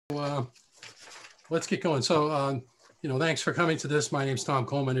Uh, let's get going. Thanks for coming to this. My name's Tom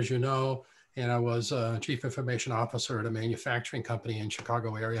Coleman, as you know, and I was Chief Information Officer at a manufacturing company in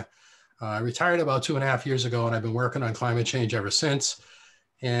Chicago area. I retired about 2.5 years ago, and I've been working on climate change ever since.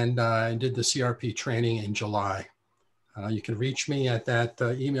 And I did the CRP training in July. You can reach me at that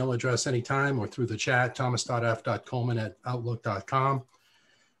email address anytime or through the chat, thomas.f.coleman@outlook.com.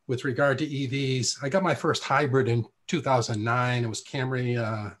 With regard to EVs, I got my first hybrid in 2009. It was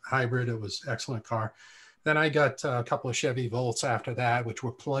Camry hybrid. It was an excellent car. Then I got a couple of Chevy Volts after that, which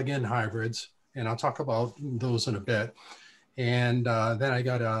were plug-in hybrids. And I'll talk about those in a bit. And then I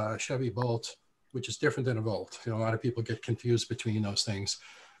got a Chevy Bolt, which is different than a Volt. A lot of people get confused between those things.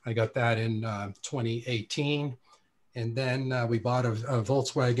 I got that in 2018. And then we bought a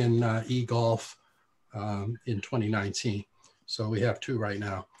Volkswagen e-Golf in 2019. So we have two right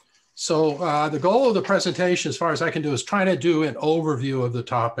now. So the goal of the presentation, as far as I can do, is trying to do an overview of the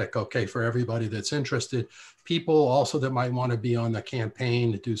topic, okay, for everybody that's interested. People also that might want to be on the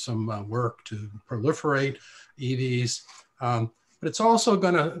campaign to do some work to proliferate EVs. But it's also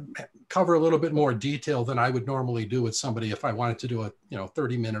going to cover a little bit more detail than I would normally do with somebody if I wanted to do a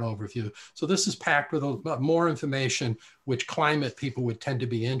 30-minute overview. So this is packed with a lot more information, which climate people would tend to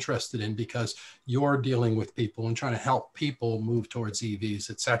be interested in because you're dealing with people and trying to help people move towards EVs,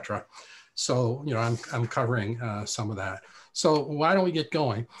 et cetera. So, I'm covering some of that. So why don't we get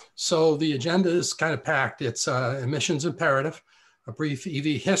going? So the agenda is kind of packed. It's emissions imperative, a brief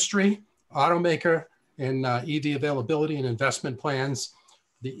EV history, automaker, and EV availability and investment plans,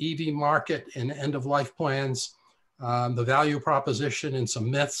 the EV market and end-of-life plans, the value proposition and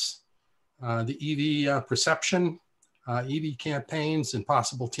some myths, the EV perception, EV campaigns, and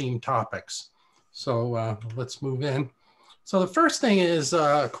possible team topics. So let's move in. So the first thing is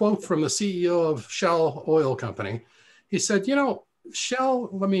a quote from the CEO of Shell Oil Company. He said, Shell,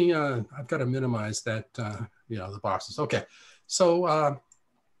 I've got to minimize that, the boxes. Okay, so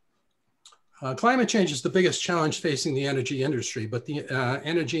climate change is the biggest challenge facing the energy industry, but the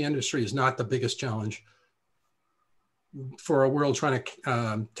energy industry is not the biggest challenge for a world trying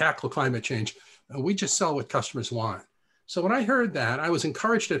to tackle climate change. We just sell what customers want. So when I heard that, I was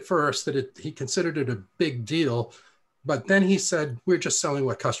encouraged at first that he considered it a big deal, but then he said, we're just selling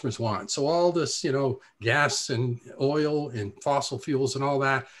what customers want. So all this, gas and oil and fossil fuels and all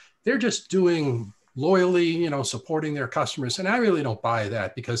that, they're just doing loyally, supporting their customers. And I really don't buy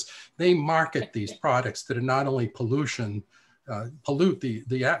that because they market these products that are not only pollute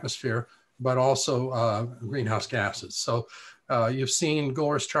the atmosphere, but also greenhouse gases. So you've seen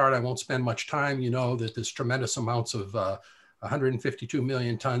Gore's chart. I won't spend much time. You know that there's tremendous amounts of 152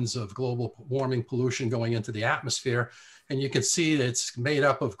 million tons of global warming pollution going into the atmosphere. And you can see that it's made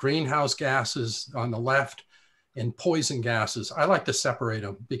up of greenhouse gases on the left and poison gases. I like to separate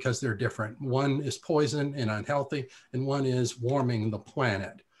them because they're different. One is poison and unhealthy, and one is warming the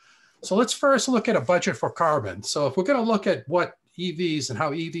planet. So let's first look at a budget for carbon. So if we're going to look at what EVs and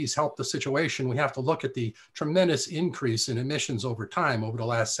how EVs help the situation, we have to look at the tremendous increase in emissions over time over the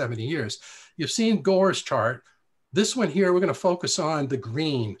last 70 years. You've seen Gore's chart. This one here, we're going to focus on the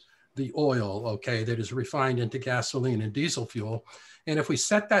green, the oil, okay, that is refined into gasoline and diesel fuel. And if we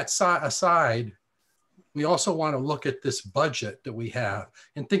set that aside, we also want to look at this budget that we have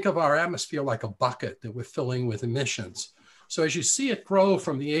and think of our atmosphere like a bucket that we're filling with emissions. So as you see it grow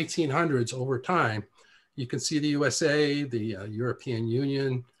from the 1800s over time, you can see the USA, the European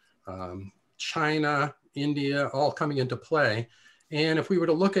Union, China, India, all coming into play. And if we were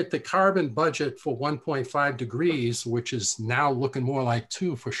to look at the carbon budget for 1.5 degrees, which is now looking more like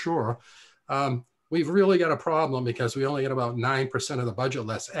 2 for sure, we've really got a problem because we only get about 9% of the budget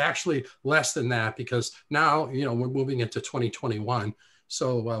less, actually less than that because now, we're moving into 2021.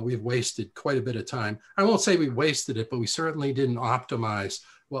 So we've wasted quite a bit of time. I won't say we wasted it, but we certainly didn't optimize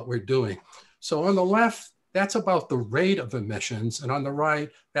what we're doing. So on the left, that's about the rate of emissions. And on the right,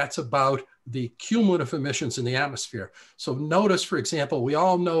 that's about the cumulative emissions in the atmosphere. So notice, for example, we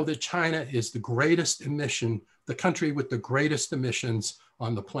all know that China is the greatest emission, the country with the greatest emissions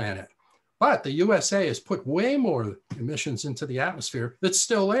on the planet. But the USA has put way more emissions into the atmosphere that's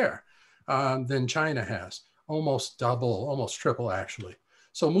still there than China has. Almost double, almost triple actually.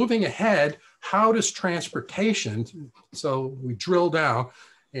 So moving ahead, how does transportation, so we drill down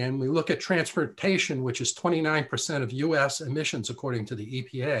and we look at transportation, which is 29% of US emissions according to the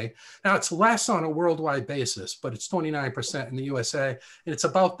EPA. Now it's less on a worldwide basis, but it's 29% in the USA, and it's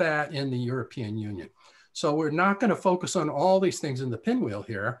about that in the European Union. So we're not going to focus on all these things in the pinwheel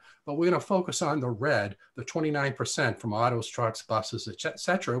here, but we're going to focus on the red, the 29% from autos, trucks, buses, et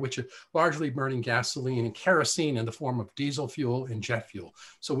cetera, which are largely burning gasoline and kerosene in the form of diesel fuel and jet fuel.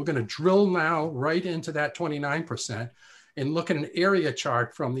 So we're going to drill now right into that 29% and look at an area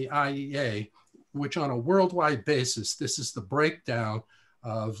chart from the IEA, which on a worldwide basis, this is the breakdown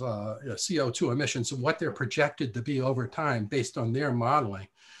of CO2 emissions and what they're projected to be over time based on their modeling.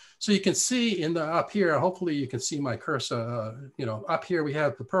 So you can see in the up here, hopefully you can see my cursor, up here we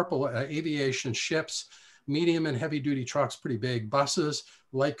have the purple aviation, ships, medium and heavy duty trucks, pretty big, buses,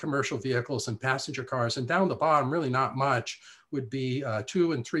 light commercial vehicles and passenger cars. And down the bottom, really not much, would be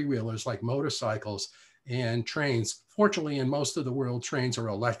 2- and 3-wheelers like motorcycles and trains. Fortunately, in most of the world, trains are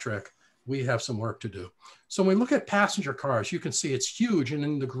electric. We have some work to do. So when we look at passenger cars, you can see it's huge. And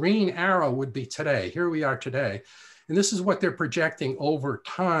then the green arrow would be today. Here we are today. And this is what they're projecting over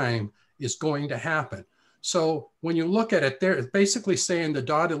time is going to happen. So when you look at it, they're basically saying the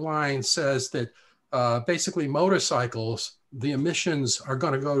dotted line says that basically motorcycles, the emissions are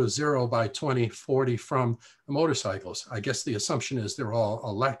going to go to 0 by 2040 from motorcycles. I guess the assumption is they're all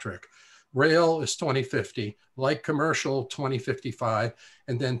electric. Rail is 2050, light commercial 2055,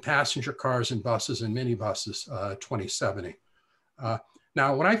 and then passenger cars and buses and minibuses 2070.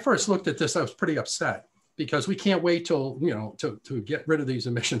 Now, when I first looked at this, I was pretty upset because we can't wait till, to get rid of these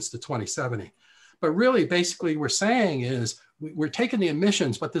emissions to 2070. But really, basically, we're saying is we're taking the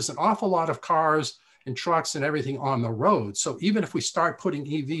emissions, but there's an awful lot of cars and trucks and everything on the road. So even if we start putting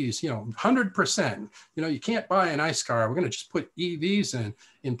EVs, 100%, you can't buy an ICE car. We're going to just put EVs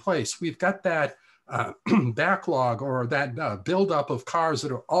in place. We've got that backlog or that buildup of cars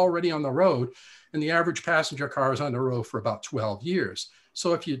that are already on the road, and the average passenger car is on the road for about 12 years.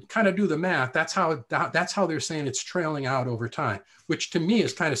 So if you kind of do the math, that's how they're saying it's trailing out over time, which to me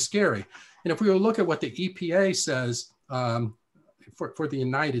is kind of scary. And if we look at what the EPA says for the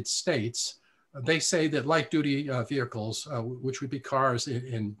United States, they say that light duty vehicles, which would be cars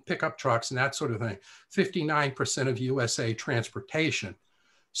and pickup trucks and that sort of thing, 59% of USA transportation.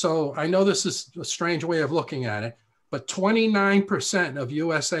 So I know this is a strange way of looking at it, but 29% of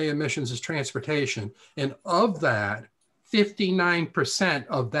USA emissions is transportation. And of that, 59%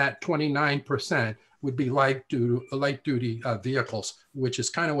 of that 29% would be light duty vehicles, which is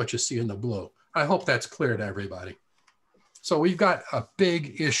kind of what you see in the blue. I hope that's clear to everybody. So we've got a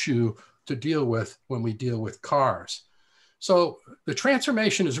big issue to deal with when we deal with cars. So the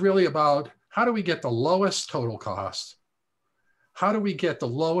transformation is really about how do we get the lowest total cost? How do we get the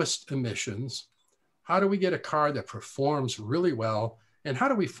lowest emissions? How do we get a car that performs really well? And how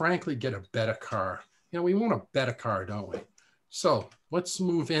do we frankly get a better car? We want a better car, don't we? So let's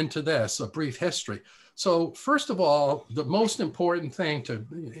move into this, a brief history. So first of all, the most important thing to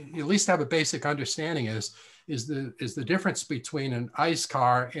at least have a basic understanding is the difference between an ICE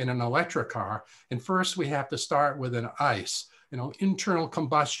car and an electric car. And first we have to start with an ICE, internal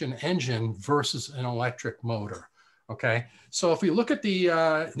combustion engine versus an electric motor. Okay, so if we look at the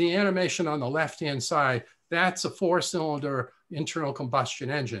animation on the left-hand side, that's a 4-cylinder internal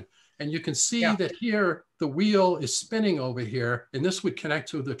combustion engine. And you can see that here, the wheel is spinning over here, and this would connect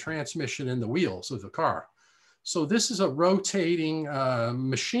to the transmission in the wheels of the car. So this is a rotating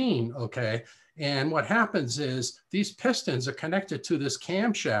machine, okay? And what happens is these pistons are connected to this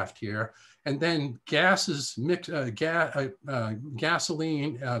camshaft here, and then gasoline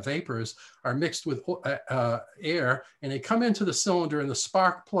vapors are mixed with air, and they come into the cylinder, and the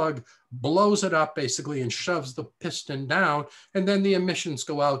spark plug blows it up basically and shoves the piston down, and then the emissions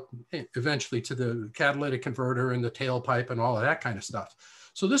go out eventually to the catalytic converter and the tailpipe and all of that kind of stuff.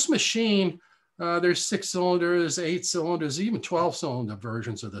 So this machine, there's 6 cylinders, 8 cylinders, even 12-cylinder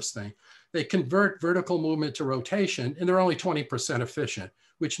versions of this thing. They convert vertical movement to rotation, and they're only 20% efficient,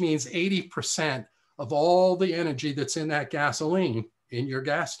 which means 80% of all the energy that's in that gasoline in your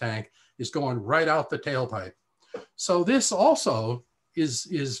gas tank is going right out the tailpipe. So this also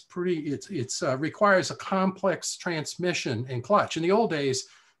is pretty, requires a complex transmission and clutch. In the old days,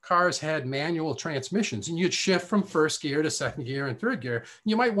 cars had manual transmissions, and you'd shift from first gear to second gear and third gear.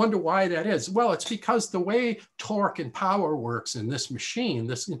 You might wonder why that is. Well, it's because the way torque and power works in this machine,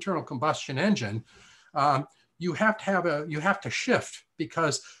 this internal combustion engine, you have to shift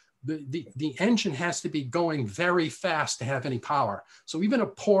because the engine has to be going very fast to have any power. So even a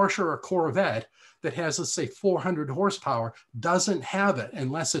Porsche or a Corvette that has, let's say, 400 horsepower doesn't have it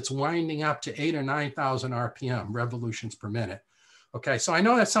unless it's winding up to 8,000 or 9,000 RPM, revolutions per minute. Okay, so I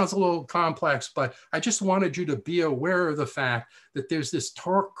know that sounds a little complex, but I just wanted you to be aware of the fact that there's this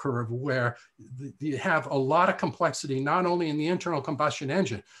torque curve where you have a lot of complexity, not only in the internal combustion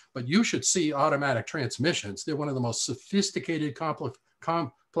engine, but you should see automatic transmissions. They're one of the most sophisticated,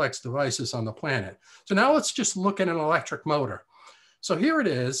 complex devices on the planet. So now let's just look at an electric motor. So here it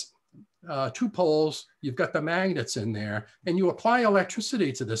is, 2 poles, you've got the magnets in there, and you apply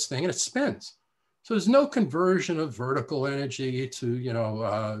electricity to this thing and it spins. So there's no conversion of vertical energy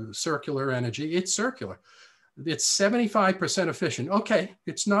to, circular energy. It's circular. It's 75% efficient. Okay,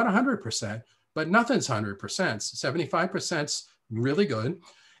 it's not 100%, but nothing's 100%. 75%'s really good.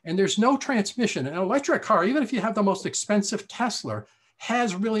 And there's no transmission. An electric car, even if you have the most expensive Tesla,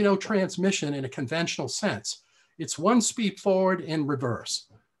 has really no transmission in a conventional sense. It's 1 speed forward and reverse.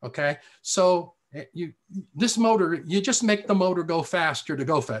 Okay, so this motor, you just make the motor go faster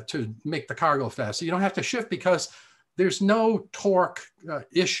to make the car go faster. You don't have to shift because there's no torque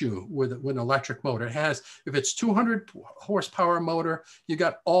issue with an electric motor. It has, if it's 200 horsepower motor, you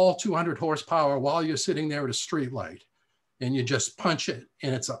got all 200 horsepower while you're sitting there at a street light, and you just punch it,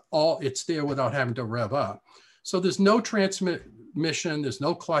 and it's there without having to rev up. So there's no transmission, there's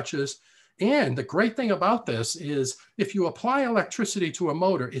no clutches. And the great thing about this is if you apply electricity to a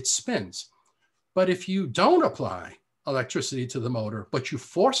motor, it spins. But if you don't apply electricity to the motor, but you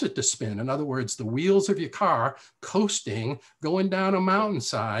force it to spin, in other words, the wheels of your car coasting, going down a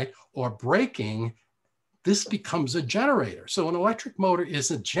mountainside or braking, this becomes a generator. So an electric motor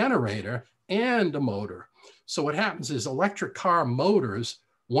is a generator and a motor. So what happens is electric car motors,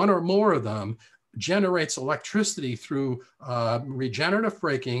 1 or more of them, generates electricity through regenerative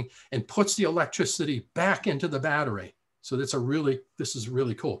braking and puts the electricity back into the battery. So this is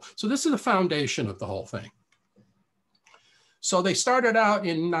really cool. So this is the foundation of the whole thing. So they started out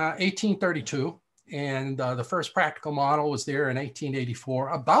in 1832, and the first practical model was there in 1884,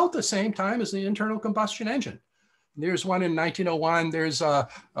 about the same time as the internal combustion engine. There's one in 1901. There's a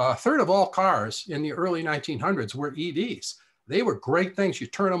third of all cars in the early 1900s were EVs. They were great things. You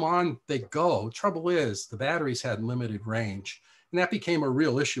turn them on, they go. Trouble is, the batteries had limited range. And that became a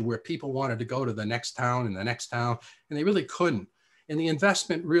real issue where people wanted to go to the next town and the next town, and they really couldn't. And the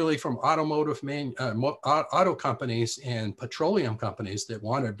investment really from auto companies and petroleum companies that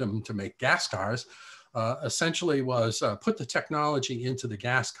wanted them to make gas cars essentially was put the technology into the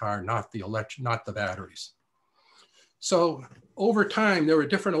gas car, not the batteries. So over time, there were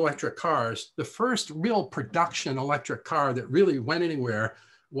different electric cars. The first real production electric car that really went anywhere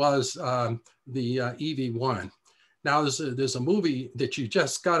was the EV1. Now there's a movie that you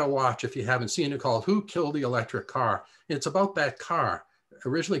just got to watch if you haven't seen it called Who Killed the Electric Car? It's about that car,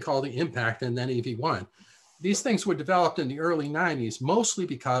 originally called the Impact and then EV1. These things were developed in the early 90s, mostly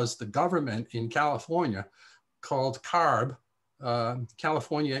because the government in California called CARB,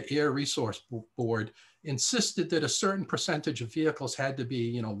 California Air Resource Board, insisted that a certain percentage of vehicles had to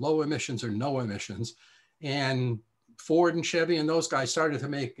be, low emissions or no emissions. And Ford and Chevy and those guys started to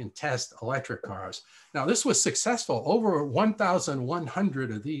make and test electric cars. Now this was successful. Over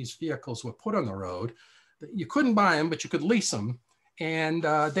 1,100 of these vehicles were put on the road. You couldn't buy them, but you could lease them. And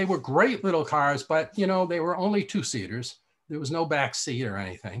they were great little cars, but they were only 2-seaters. There was no back seat or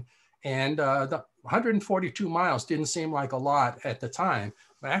anything. And the 142 miles didn't seem like a lot at the time,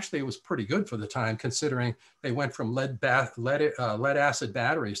 but actually it was pretty good for the time, considering they went from lead acid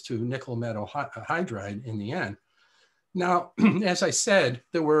batteries to nickel metal hydride in the end. Now, as I said,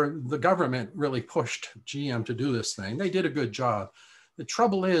 the government really pushed GM to do this thing. They did a good job. The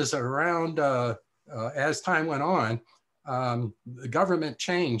trouble is, around as time went on, the government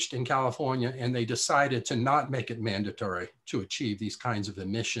changed in California, and they decided to not make it mandatory to achieve these kinds of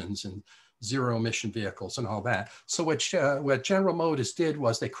emissions and zero emission vehicles and all that. So what General Motors did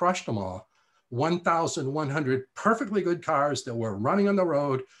was they crushed them all. 1,100 perfectly good cars that were running on the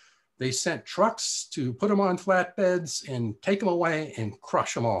road. They sent trucks to put them on flatbeds and take them away and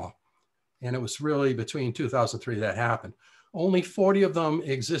crush them all. And it was really between 2003 that happened. Only 40 of them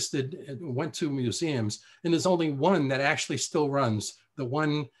existed, went to museums, and there's only one that actually still runs. The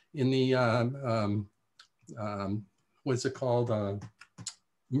one in the, what's it called?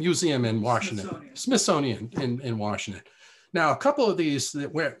 Museum in Washington. Smithsonian in Washington. Now, a couple of these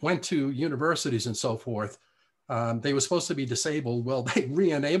that went to universities and so forth, they were supposed to be disabled. Well, they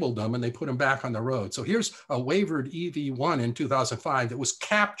re-enabled them and they put them back on the road. So here's a wavered EV1 in 2005 that was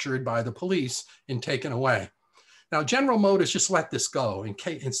captured by the police and taken away. Now, General Motors just let this go.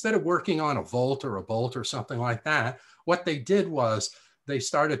 Instead of working on a Volt or a Bolt or something like that, what they did was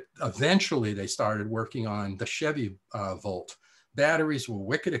eventually they started working on the Chevy Volt. Batteries were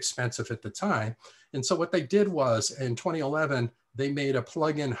wicked expensive at the time. And so what they did was in 2011, they made a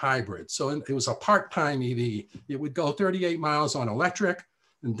plug-in hybrid. So it was a part-time EV. It would go 38 miles on electric,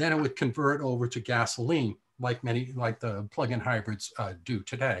 and then it would convert over to gasoline, like the plug-in hybrids do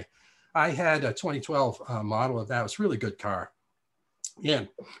today. I had a 2012 model of that. It was a really good car. And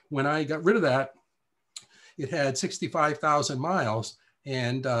when I got rid of that, it had 65,000 miles,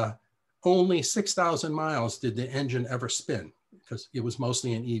 and only 6,000 miles did the engine ever spin, because it was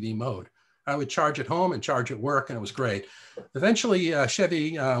mostly in EV mode. I would charge at home and charge at work, and it was great. Eventually,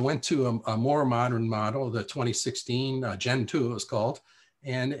 Chevy went to a more modern model, the 2016 Gen 2 it was called,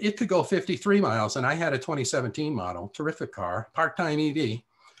 and it could go 53 miles. And I had a 2017 model, terrific car, part-time EV.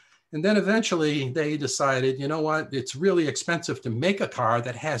 And then eventually they decided, you know what, it's really expensive to make a car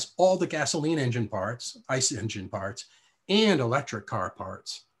that has all the gasoline engine parts, ICE engine parts, and electric car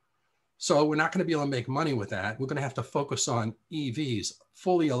parts. So we're not going to be able to make money with that. We're going to have to focus on EVs,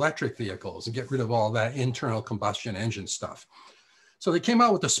 fully electric vehicles, and get rid of all that internal combustion engine stuff. So they came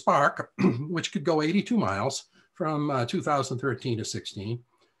out with the Spark, which could go 82 miles from 2013 to 16.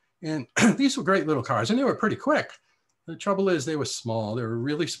 And these were great little cars, and they were pretty quick. The trouble is they were small. They were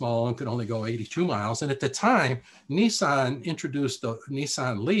really small and could only go 82 miles. And at the time, Nissan introduced the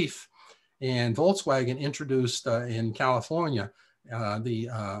Nissan Leaf, and Volkswagen introduced in California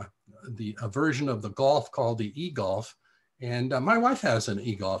a version of the Golf called the e-Golf. And my wife has an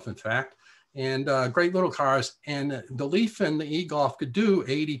e-Golf, in fact, and great little cars. And the Leaf and the e-Golf could do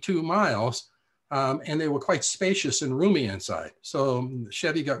 82 miles, and they were quite spacious and roomy inside. So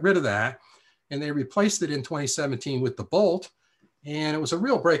Chevy got rid of that, and they replaced it in 2017 with the Bolt. And it was a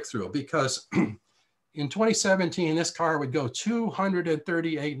real breakthrough, because in 2017, this car would go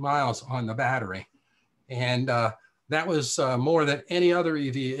 238 miles on the battery. And that was more than any other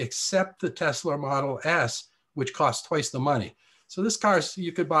EV except the Tesla Model S, which cost twice the money. So this car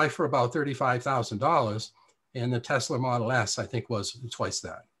you could buy for about $35,000, and the Tesla Model S, I think, was twice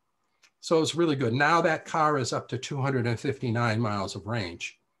that. So it's really good. Now that car is up to 259 miles of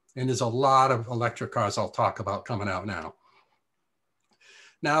range. And there's a lot of electric cars I'll talk about coming out now.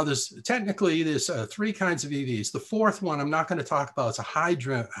 Now, there's three kinds of EVs. The fourth one I'm not going to talk about. It's a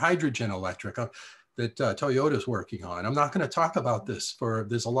hydrogen electric that Toyota is working on. I'm not going to talk about this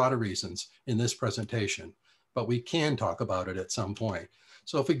there's a lot of reasons in this presentation, but we can talk about it at some point.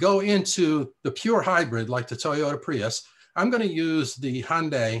 So if we go into the pure hybrid, like the Toyota Prius, I'm going to use the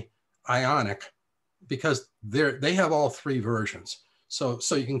Hyundai Ioniq, because they have all three versions. So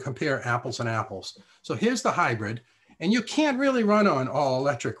you can compare apples and apples. So here's the hybrid, and you can't really run on all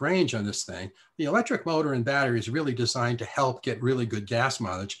electric range on this thing. The electric motor and battery is really designed to help get really good gas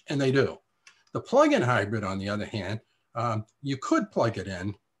mileage, and they do. The plug-in hybrid, on the other hand, you could plug it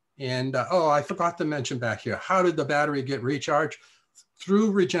in. And I forgot to mention back here, how did the battery get recharged?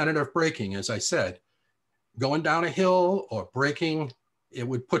 Through regenerative braking, as I said. Going down a hill or braking, it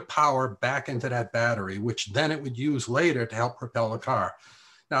would put power back into that battery, which then it would use later to help propel the car.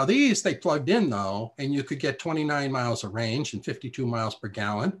 Now these, they plugged in though, and you could get 29 miles of range and 52 miles per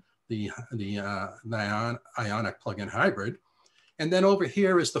gallon, the Ioniq plug-in hybrid. And then over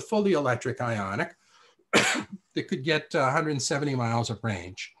here is the fully electric Ioniq that could get 170 miles of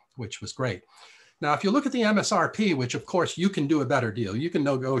range, which was great. Now, if you look at the MSRP, which of course you can do a better deal, you can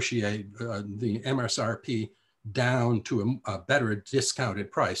negotiate the MSRP down to a better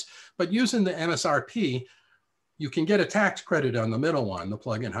discounted price. But using the MSRP, you can get a tax credit on the middle one, the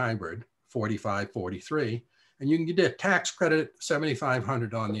plug-in hybrid, 45, 43, and you can get a tax credit,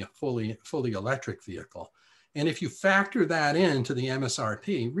 7,500 on the fully electric vehicle. And if you factor that into the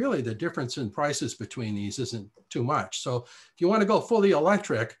MSRP, really the difference in prices between these isn't too much. So if you want to go fully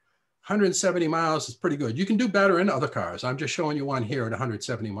electric, 170 miles is pretty good. You can do better in other cars. I'm just showing you one here at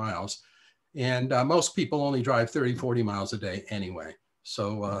 170 miles. And most people only drive 30, 40 miles a day anyway.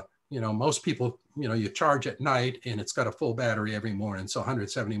 So, most people, you charge at night and it's got a full battery every morning. So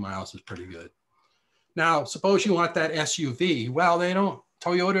 170 miles is pretty good. Now, suppose you want that SUV. Well,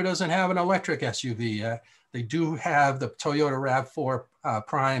 Toyota doesn't have an electric SUV. They do have the Toyota RAV4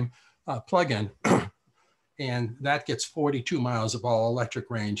 Prime plug-in, and that gets 42 miles of all electric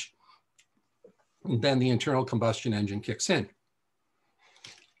range. And then the internal combustion engine kicks in.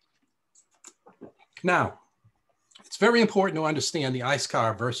 Now, it's very important to understand the ICE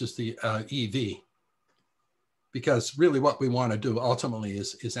car versus the EV, because really what we want to do ultimately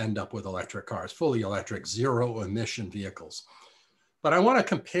is end up with electric cars, fully electric, zero emission vehicles. But I want to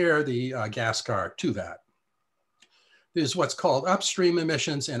compare the gas car to that. There's what's called upstream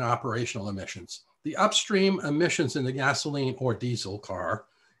emissions and operational emissions. The upstream emissions in the gasoline or diesel car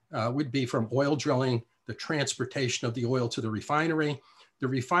would be from oil drilling, the transportation of the oil to the refinery, the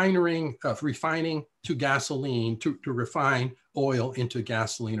refining to gasoline, to refine oil into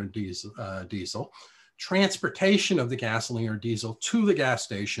gasoline or diesel, transportation of the gasoline or diesel to the gas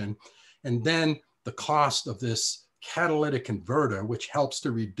station, and then the cost of this catalytic converter, which helps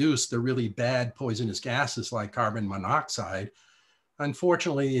to reduce the really bad poisonous gases like carbon monoxide.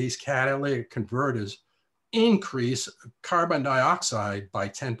 Unfortunately, these catalytic converters increase carbon dioxide by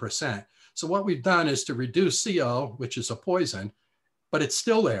 10%. So what we've done is to reduce CO, which is a poison, but it's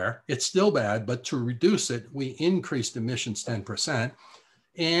still there, it's still bad, but to reduce it, we increased emissions 10%.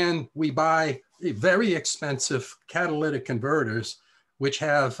 And we buy very expensive catalytic converters, which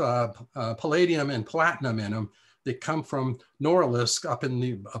have palladium and platinum in them, that come from Norilsk up in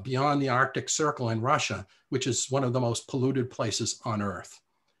the beyond the Arctic Circle in Russia, which is one of the most polluted places on Earth.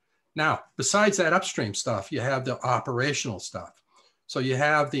 Now, besides that upstream stuff, you have the operational stuff. So you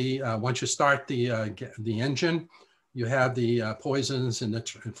have the, once you start the engine, you have the poisons in the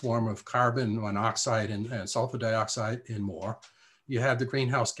form of carbon monoxide and sulfur dioxide and more. You have the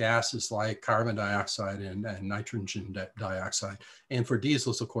greenhouse gases like carbon dioxide and nitrogen dioxide. And for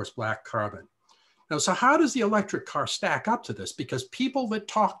diesels, of course, black carbon. Now, so how does the electric car stack up to this? Because people that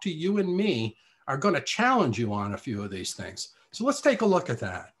talk to you and me are going to challenge you on a few of these things. So let's take a look at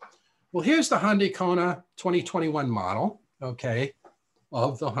that. Well, here's the Hyundai Kona 2021 model, okay,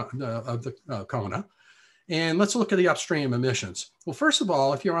 of the Kona. And let's look at the upstream emissions. Well, first of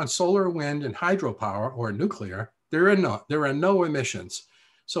all, if you're on solar, wind, and hydropower or nuclear, there are no emissions.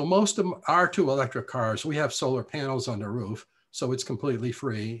 So most of our two electric cars, we have solar panels on the roof. So it's completely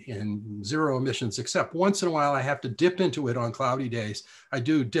free and zero emissions, except once in a while I have to dip into it on cloudy days. I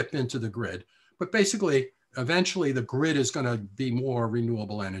do dip into the grid, but basically, eventually the grid is going to be more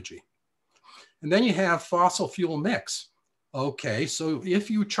renewable energy. And then you have fossil fuel mix. Okay, so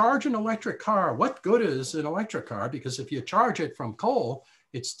if you charge an electric car, what good is an electric car? Because if you charge it from coal,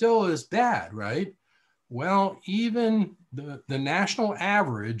 it still is bad, right? Well, even the national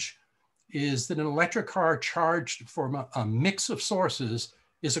average is that an electric car charged from a mix of sources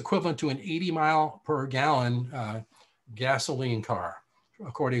is equivalent to an 80 mile per gallon gasoline car,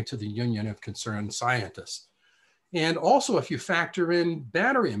 according to the Union of Concerned Scientists. And also, if you factor in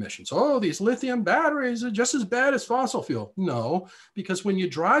battery emissions, oh, these lithium batteries are just as bad as fossil fuel. No, because when you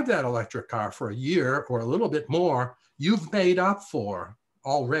drive that electric car for a year or a little bit more, you've made up for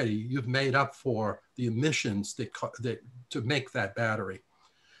the emissions that to make that battery.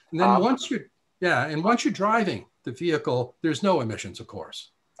 And then once you're driving the vehicle, there's no emissions, of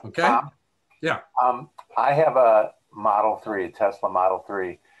course. Okay. Yeah. I have a Model 3, a Tesla Model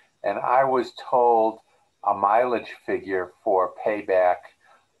 3, and I was told a mileage figure for payback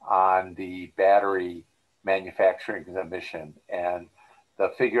on the battery manufacturing emission. And the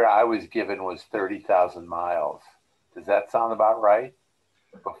figure I was given was 30,000 miles. Does that sound about right?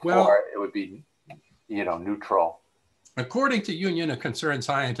 Before it would be, neutral. According to Union of Concerned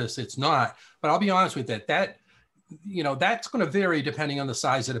Scientists, it's not, but I'll be honest with that. That's going to vary depending on the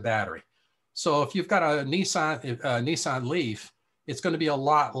size of the battery. So if you've got a Nissan Leaf, it's going to be a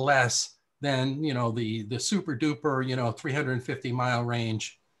lot less than, the super duper, 350 mile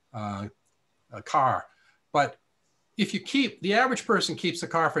range car. But if the average person keeps the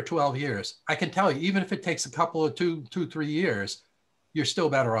car for 12 years, I can tell you, even if it takes a couple of 3 years, you're still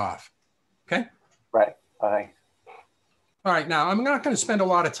better off. Okay. Right. Thanks. All right, now I'm not going to spend a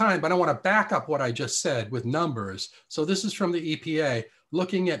lot of time, but I want to back up what I just said with numbers. So this is from the EPA,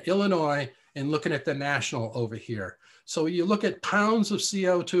 looking at Illinois and looking at the national over here. So you look at pounds of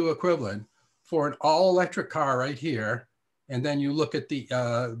CO2 equivalent for an all-electric car right here, and then you look at the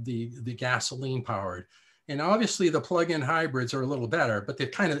gasoline powered. And obviously the plug-in hybrids are a little better, but they're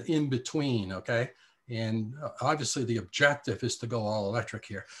kind of in between, okay? And obviously the objective is to go all electric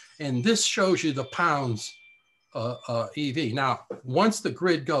here. And this shows you the pounds EV. Now, once the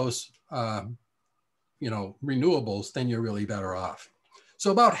grid goes, renewables, then you're really better off.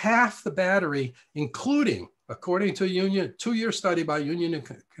 So about half the battery, including, according to a 2-year study by Union of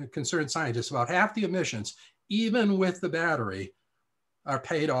Concerned Scientists, about half the emissions, even with the battery, are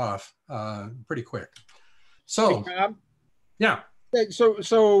paid off pretty quick. So, yeah.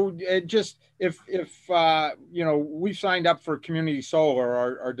 So just if we've signed up for community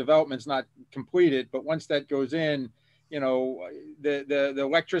solar, our development's not completed, but once that goes in, the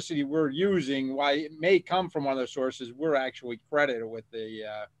electricity we're using, while it may come from other sources, we're actually credited with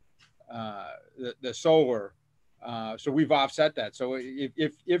the solar. So we've offset that. So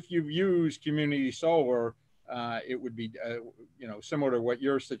if you use community solar, it would be similar to what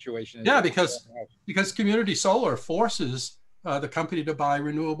your situation is. Yeah, because community solar forces the company to buy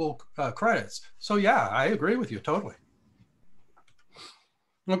renewable credits. So yeah, I agree with you totally.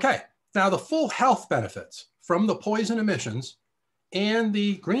 Okay, now the full health benefits from the poison emissions and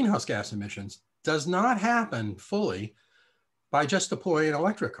the greenhouse gas emissions does not happen fully by just deploying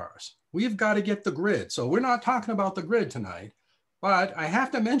electric cars. We've got to get the grid. So we're not talking about the grid tonight, but I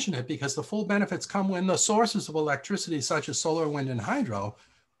have to mention it because the full benefits come when the sources of electricity, such as solar, wind, and hydro,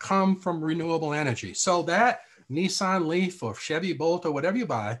 come from renewable energy. So that Nissan Leaf or Chevy Bolt or whatever you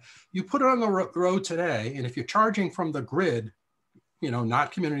buy, you put it on the road today, and if you're charging from the grid,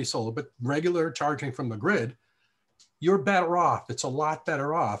 not community solar, but regular charging from the grid, you're better off. It's a lot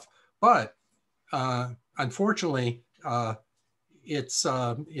better off. But unfortunately, it's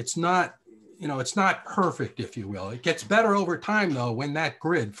not, it's not perfect, if you will. It gets better over time, though, when that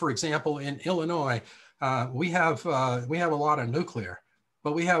grid, for example, in Illinois, we have a lot of nuclear,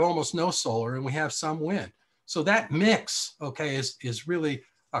 but we have almost no solar and we have some wind. So that mix, okay, is really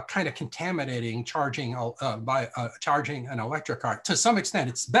kind of contaminating charging by charging an electric car. To some extent,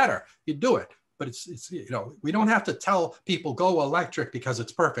 it's better. You do it, but it's we don't have to tell people go electric because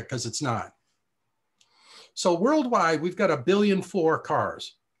it's perfect, because it's not. So worldwide, we've got 1.4 billion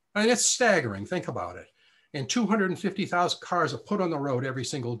cars. I mean, it's staggering. Think about it. And 250,000 cars are put on the road every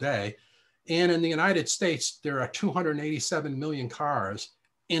single day. And in the United States, there are 287 million cars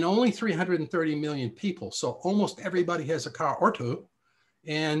and only 330 million people. So almost everybody has a car or two.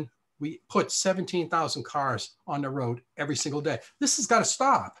 And we put 17,000 cars on the road every single day. This has got to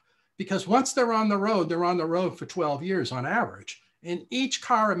stop, because once they're on the road for 12 years on average. And each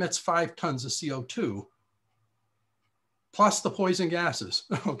car emits 5 tons of CO2, plus the poison gases,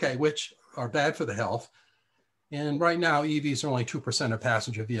 okay, which are bad for the health. And right now, EVs are only 2% of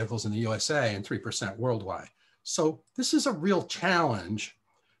passenger vehicles in the USA and 3% worldwide. So this is a real challenge.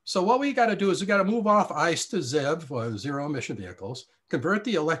 So what we got to do is we got to move off ICE to ZEV, or zero emission vehicles, convert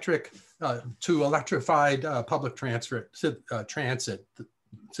the electric to electrified public transit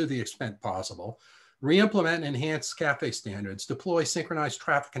to the extent possible, re-implement and enhance CAFE standards, deploy synchronized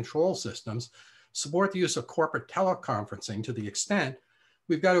traffic control systems, support the use of corporate teleconferencing to the extent.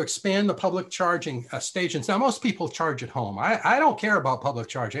 We've got to expand the public charging stations. Now, most people charge at home. I don't care about public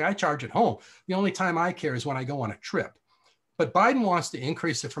charging. I charge at home. The only time I care is when I go on a trip. But Biden wants to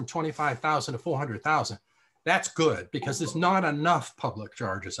increase it from 25,000 to 400,000. That's good, because there's not enough public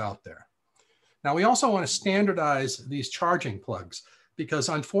chargers out there. Now, we also want to standardize these charging plugs, because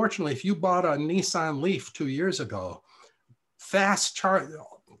unfortunately, if you bought a Nissan Leaf 2 years ago,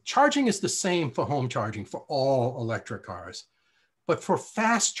 charging is the same for home charging for all electric cars. But for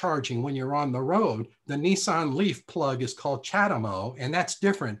fast charging, when you're on the road, the Nissan Leaf plug is called CHAdeMO, and that's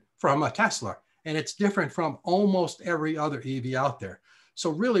different from a Tesla. And it's different from almost every other EV out there.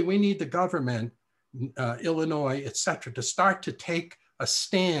 So really, we need the government, Illinois, et cetera, to start to take a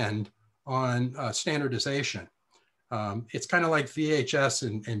stand on standardization. It's kind of like VHS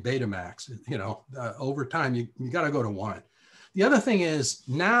and Betamax. Over time, you got to go to one. The other thing is,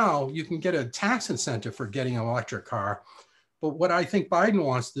 now you can get a tax incentive for getting an electric car. But what I think Biden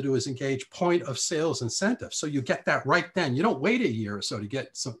wants to do is engage point of sales incentives. So you get that right then. You don't wait a year or so to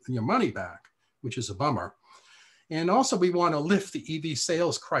get your money back, which is a bummer. And also, we want to lift the EV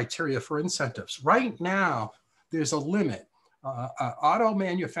sales criteria for incentives. Right now, there's a limit. Auto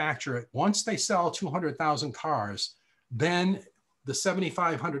manufacturer, once they sell 200,000 cars, then the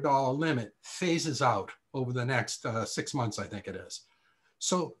 $7,500 limit phases out over the next 6 months, I think it is.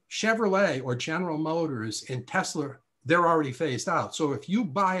 So Chevrolet or General Motors and Tesla, they're already phased out. So if you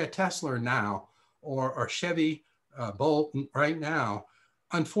buy a Tesla now or Chevy Bolt right now,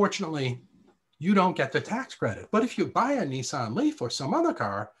 unfortunately, you don't get the tax credit. But if you buy a Nissan Leaf or some other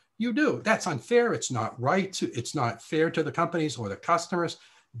car, you do. That's unfair. It's not right. It's not fair to the companies or the customers.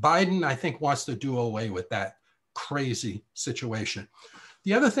 Biden, I think, wants to do away with that crazy situation.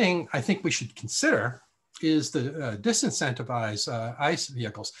 The other thing I think we should consider is the disincentivize ICE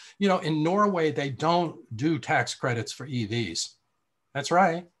vehicles. In Norway, they don't do tax credits for EVs. That's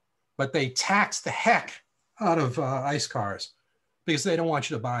right. But they tax the heck out of ICE cars because they don't want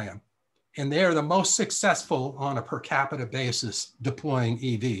you to buy them. And they're the most successful on a per capita basis deploying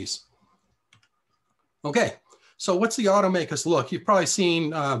EVs. Okay, so what's the automakers look? You've probably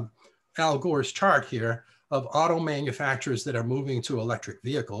seen Al Gore's chart here of auto manufacturers that are moving to electric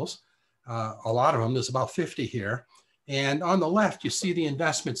vehicles. A lot of them, there's about 50 here. And on the left, you see the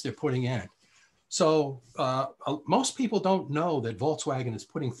investments they're putting in. So most people don't know that Volkswagen is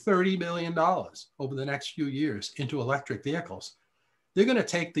putting $30 billion over the next few years into electric vehicles. They're going to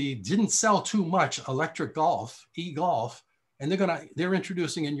take the didn't sell too much electric Golf, e-Golf, and they're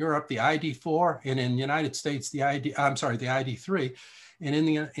introducing in Europe the ID4, and in the United States the ID3, and in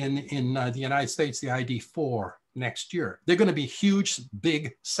the United States the ID4 next year. They're going to be huge,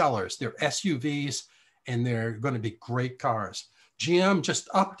 big sellers. They're SUVs, and they're going to be great cars. GM just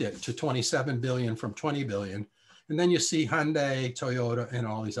upped it to 27 billion from 20 billion. And then you see Hyundai, Toyota, and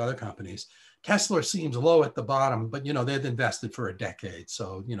all these other companies. Tesla seems low at the bottom, but they've invested for a decade.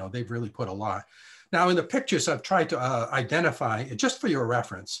 So, they've really put a lot. Now in the pictures, I've tried to identify, just for your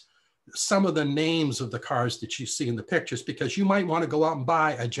reference, some of the names of the cars that you see in the pictures, because you might want to go out and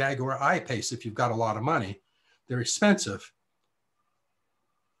buy a Jaguar I-Pace if you've got a lot of money. They're expensive,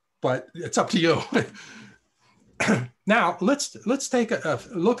 but it's up to you. Now let's take a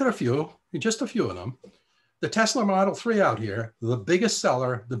look at just a few of them. The Tesla Model 3 out here, the biggest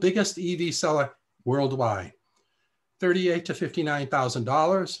seller, the biggest EV seller worldwide, $38,000 to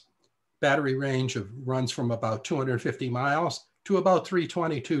 $59,000. Battery range runs from about 250 miles to about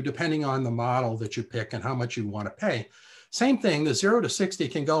 322, depending on the model that you pick and how much you want to pay. Same thing, the 0 to 60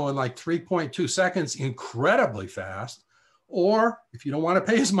 can go in like 3.2 seconds, incredibly fast. Or if you don't want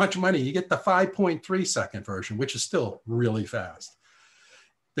to pay as much money, you get the 5.3 second version, which is still really fast.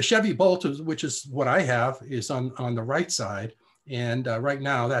 The Chevy Bolt, which is what I have, is on the right side. And right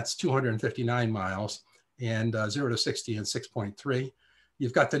now that's 259 miles and 0 to 60 in 6.3.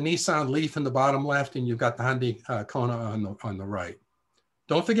 You've got the Nissan Leaf in the bottom left, and you've got the Hyundai Kona on the right.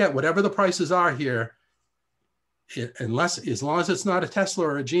 Don't forget, whatever the prices are here, as long as it's not a Tesla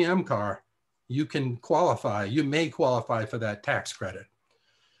or a GM car, you may qualify for that tax credit.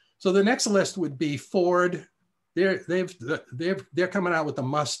 So the next list would be Ford. They're coming out with the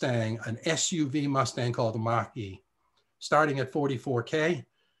Mustang, an SUV Mustang called the Mach-E, starting at $44K.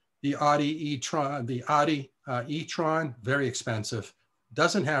 The Audi e-tron, very expensive.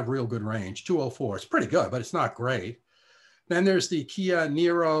 Doesn't have real good range, 204. It's pretty good, but it's not great. Then there's the Kia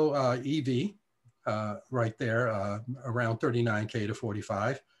Niro EV right there, around 39K to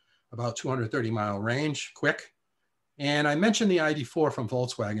 45, about 230 mile range, quick. And I mentioned the ID4 from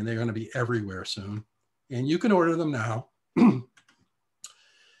Volkswagen. They're going to be everywhere soon. And you can order them now.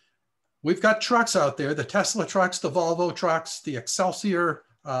 We've got trucks out there, the Tesla trucks, the Volvo trucks, the Excelsior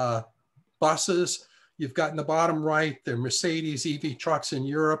buses. You've got in the bottom right, the Mercedes EV trucks in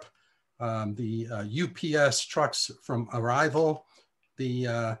Europe, the UPS trucks from Arrival,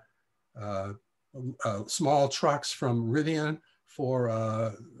 the small trucks from Rivian for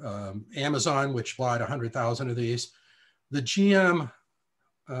Amazon, which bought 100,000 of these. The GM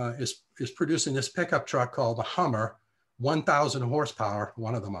is producing this pickup truck called the Hummer, 1,000 horsepower,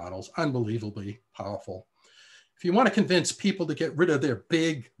 one of the models, unbelievably powerful. If you want to convince people to get rid of their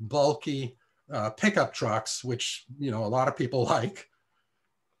big, bulky pickup trucks, which a lot of people like,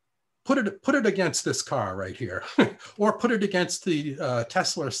 put it against this car right here, or put it against the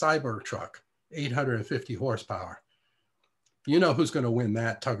Tesla Cybertruck, 850 horsepower. You know who's going to win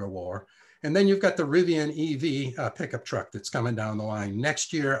that tug of war. And then you've got the Rivian EV pickup truck that's coming down the line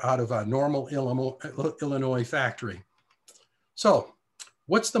next year out of a Normal, Illinois factory. So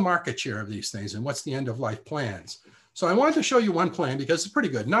what's the market share of these things, and what's the end of life plans? So I wanted to show you one plan because it's pretty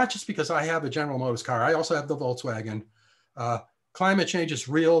good, not just because I have a General Motors car. I also have the Volkswagen. Climate change is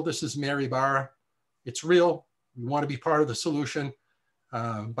real. This is Mary Barra. It's real. We want to be part of the solution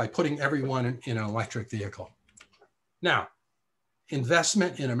by putting everyone in an electric vehicle. Now,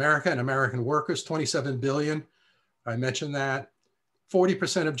 investment in America and American workers, 27 billion. I mentioned that.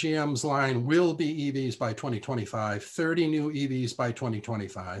 40% of GM's line will be EVs by 2025, 30 new EVs by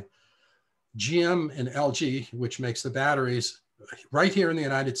 2025. GM and LG, which makes the batteries right here in the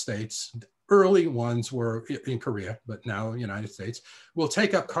United States, early ones were in Korea, but now United States, will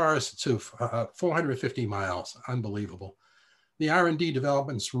take up cars to 450 miles, unbelievable. The R&D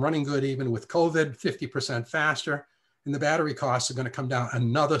development's running good even with COVID, 50% faster, and the battery costs are going to come down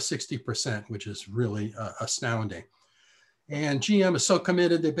another 60%, which is really astounding. And GM is so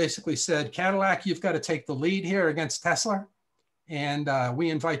committed, they basically said, Cadillac, you've got to take the lead here against Tesla. And we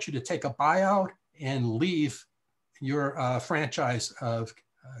invite you to take a buyout and leave your franchise of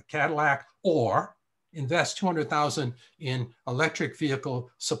Cadillac, or invest 200,000 in electric vehicle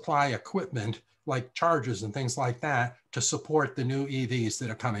supply equipment like chargers and things like that to support the new EVs that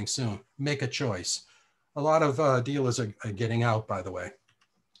are coming soon. Make a choice. A lot of dealers are getting out, by the way.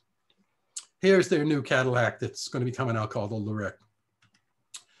 Here's their new Cadillac that's going to be coming out called the Lyriq.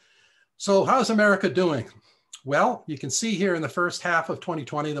 So how's America doing? Well, you can see here in the first half of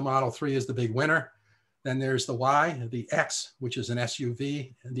 2020, the Model 3 is the big winner. Then there's the Y, the X, which is an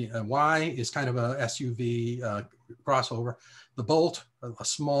SUV. The Y is kind of a SUV crossover. The Bolt, a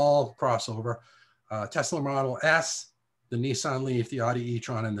small crossover. Tesla Model S, the Nissan Leaf, the Audi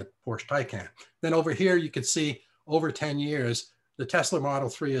e-tron, and the Porsche Taycan. Then over here, you can see over 10 years, the Tesla Model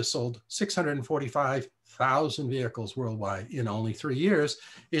 3 has sold 1,000 vehicles worldwide in only 3 years.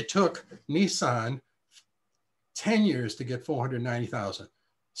 It took Nissan 10 years to get 490,000.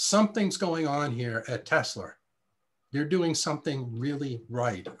 Something's going on here at Tesla. They're doing something really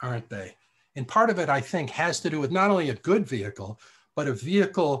right, aren't they? And part of it, I think, has to do with not only a good vehicle, but a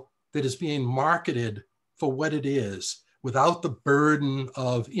vehicle that is being marketed for what it is, without the burden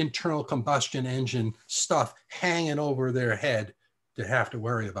of internal combustion engine stuff hanging over their head to have to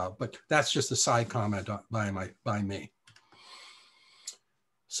worry about. But that's just a side comment by me.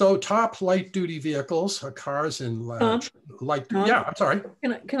 So top light duty vehicles, cars and light. Tom, yeah, I'm sorry.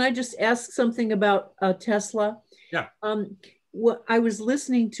 Can I just ask something about Tesla? Yeah. I was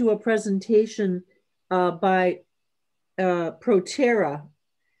listening to a presentation by Proterra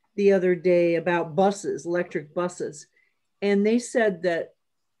the other day about buses, electric buses. And they said that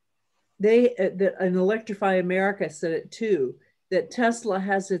and Electrify America said it too, that Tesla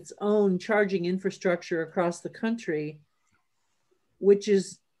has its own charging infrastructure across the country, which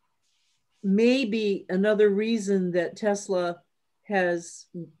is maybe another reason that Tesla has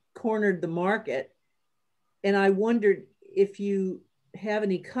cornered the market. And I wondered if you have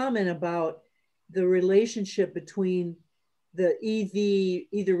any comment about the relationship between the EV,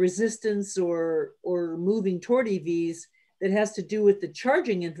 either resistance or moving toward EVs, that has to do with the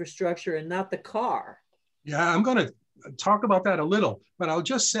charging infrastructure and not the car. Yeah, I'm going to talk about that a little, but I'll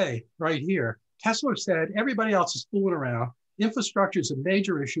just say right here, Tesla said everybody else is fooling around. Infrastructure is a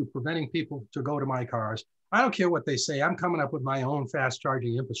major issue preventing people to go to my cars. I don't care what they say. I'm coming up with my own fast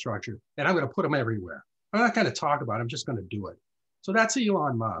charging infrastructure, and I'm going to put them everywhere. I'm not going to talk about it. I'm just going to do it. So that's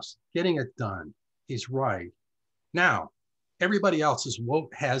Elon Musk getting it done. He's right. Now, everybody else is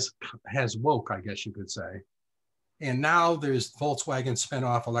woke, has woke, I guess you could say. And now there's Volkswagen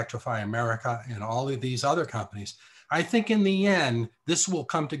spinoff, Electrify America, and all of these other companies. I think in the end, this will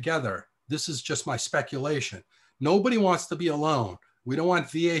come together. This is just my speculation. Nobody wants to be alone. We don't want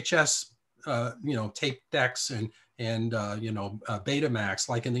VHS, tape decks and Betamax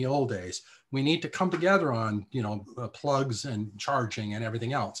like in the old days. We need to come together on, plugs and charging and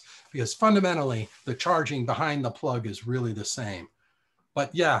everything else, because fundamentally the charging behind the plug is really the same. But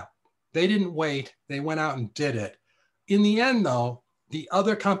yeah, they didn't wait. They went out and did it. In the end, though, the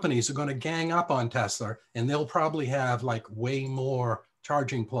other companies are going to gang up on Tesla, and they'll probably have like way more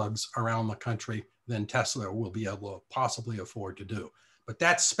charging plugs around the country than Tesla will be able to possibly afford to do. But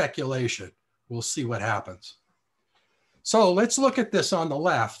that's speculation. We'll see what happens. So let's look at this on the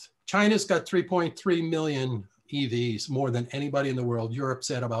left. China's got 3.3 million EVs, more than anybody in the world.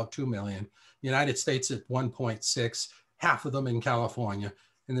 Europe's at about 2 million. United States at 1.6, half of them in California,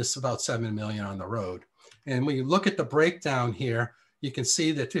 and this is about 7 million on the road. And when you look at the breakdown here, you can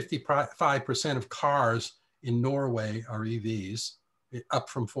see that 55% of cars in Norway are EVs, up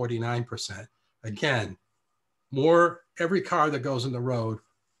from 49%. Again, every car that goes on the road,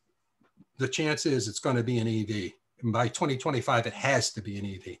 the chance is it's going to be an EV. And by 2025, it has to be an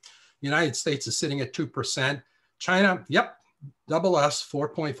EV. United States is sitting at 2%. China, yep, double us,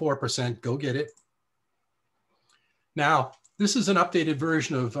 4.4%. Go get it. Now, this is an updated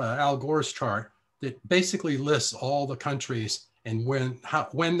version of Al Gore's chart that basically lists all the countries and when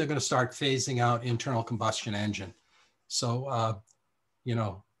they're going to start phasing out internal combustion engine. So,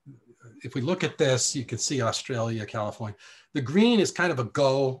 if we look at this, you can see Australia, California. The green is kind of a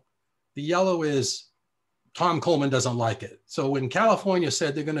go. The yellow is Tom Coleman doesn't like it. So when California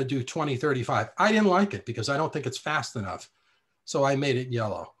said they're going to do 2035, I didn't like it because I don't think it's fast enough. So I made it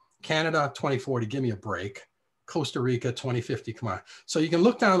yellow. Canada, 2040, give me a break. Costa Rica, 2050, come on. So you can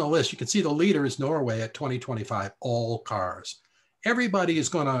look down the list. You can see the leader is Norway at 2025, all cars. Everybody is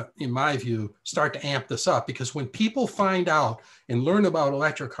going to, in my view, start to amp this up, because when people find out and learn about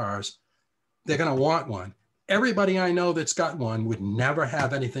electric cars, they're going to want one. Everybody I know that's got one would never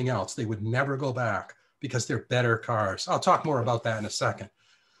have anything else. They would never go back because they're better cars. I'll talk more about that in a second.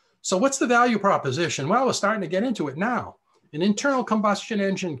 So what's the value proposition? Well, we're starting to get into it now. An internal combustion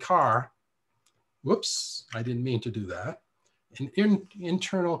engine car, whoops, I didn't mean to do that. An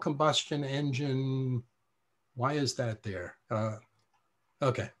internal combustion engine, why is that there?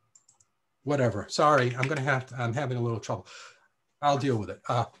 Okay, whatever. Sorry, I'm having a little trouble. I'll deal with it.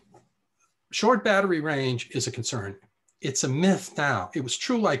 Short battery range is a concern. It's a myth now. It was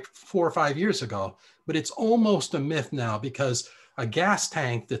true like 4 or 5 years ago, but it's almost a myth now, because a gas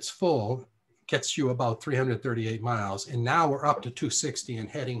tank that's full gets you about 338 miles. And now we're up to 260 and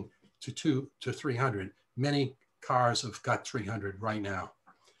heading to 300. Many cars have got 300 right now.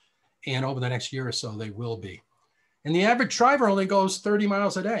 And over the next year or so, they will be. And the average driver only goes 30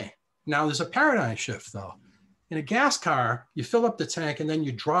 miles a day. Now there's a paradigm shift though. In a gas car, you fill up the tank and then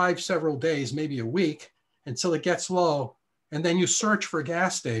you drive several days, maybe a week, until it gets low. And then you search for a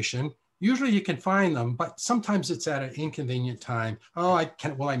gas station. Usually you can find them, but sometimes it's at an inconvenient time. Oh,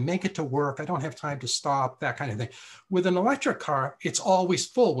 will I make it to work? I don't have time to stop, that kind of thing. With an electric car, it's always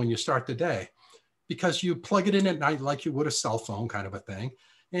full when you start the day because you plug it in at night like you would a cell phone kind of a thing.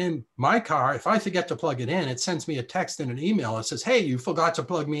 And my car, if I forget to plug it in, it sends me a text and an email that says, hey, you forgot to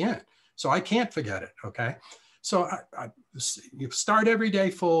plug me in. So I can't forget it, okay? So you start every day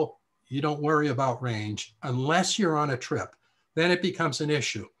full, you don't worry about range unless you're on a trip. Then it becomes an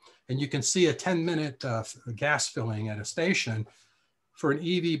issue. And you can see a 10-minute gas filling at a station for an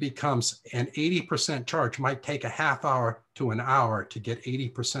EV becomes an 80% charge, might take a half hour to an hour to get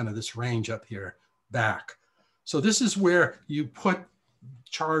 80% of this range up here back. So this is where you put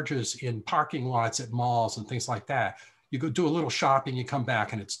charges in parking lots at malls and things like that. You go do a little shopping, you come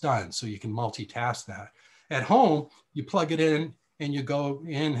back and it's done. So you can multitask that. At home, you plug it in and you go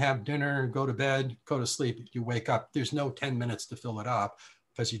in, have dinner, go to bed, go to sleep, you wake up. There's no 10 minutes to fill it up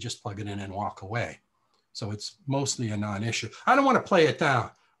because you just plug it in and walk away. So it's mostly a non-issue. I don't want to play it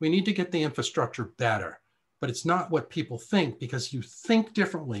down. We need to get the infrastructure better, but it's not what people think because you think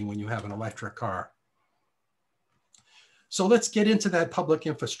differently when you have an electric car. So let's get into that public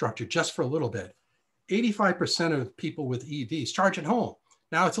infrastructure just for a little bit. 85% of people with EVs charge at home.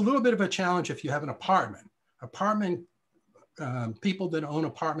 Now it's a little bit of a challenge if you have an apartment. People that own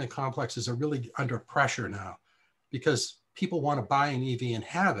apartment complexes are really under pressure now because people want to buy an EV and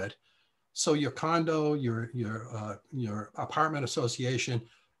have it. So your condo, your apartment association,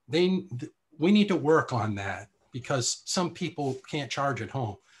 we need to work on that because some people can't charge at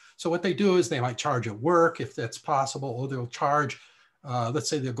home. So what they do is they might charge at work if that's possible, or they'll charge, let's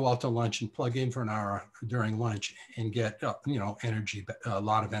say they'll go out to lunch and plug in for an hour during lunch and get energy, a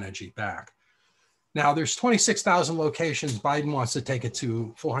lot of energy back. Now there's 26,000 locations. Biden wants to take it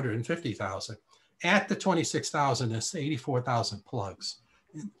to 450,000. At the 26,000, there's 84,000 plugs.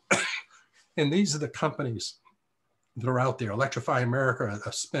 And these are the companies that are out there. Electrify America, a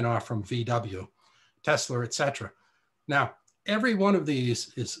spinoff from VW, Tesla, et cetera. Now, every one of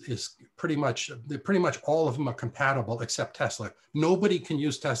these is pretty much all of them are compatible except Tesla. Nobody can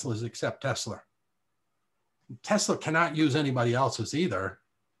use Teslas except Tesla. Tesla cannot use anybody else's either.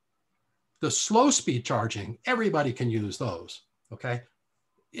 The slow speed charging, everybody can use those, okay?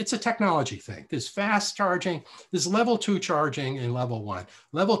 It's a technology thing. There's fast charging, there's level 2 charging and level 1.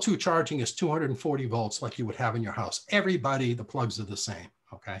 Level 2 charging is 240 volts like you would have in your house. Everybody, the plugs are the same,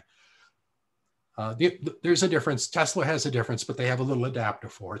 okay? There's a difference. Tesla has a difference, but they have a little adapter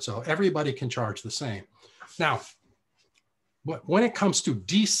for it. So everybody can charge the same. Now, when it comes to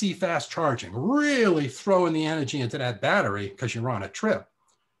DC fast charging, really throwing the energy into that battery because you're on a trip,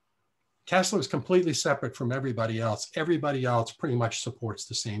 Tesla is completely separate from everybody else. Everybody else pretty much supports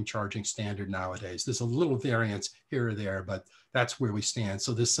the same charging standard nowadays. There's a little variance here or there, but that's where we stand.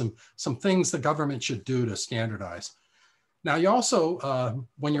 So there's some things the government should do to standardize. Now, you also,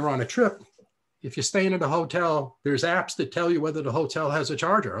 when you're on a trip, if you're staying at a hotel, there's apps that tell you whether the hotel has a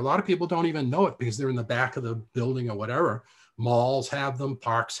charger. A lot of people don't even know it because they're in the back of the building or whatever. Malls have them,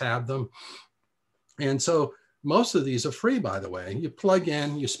 parks have them. And so most of these are free, by the way. You plug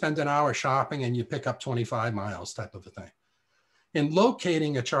in, you spend an hour shopping, and you pick up 25 miles type of a thing. And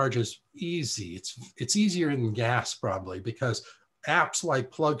locating a charge is easy. It's easier than gas probably because apps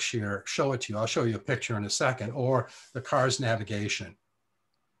like PlugShare show it to you. I'll show you a picture in a second, or the car's navigation.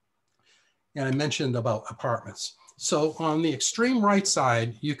 And I mentioned about apartments. So on the extreme right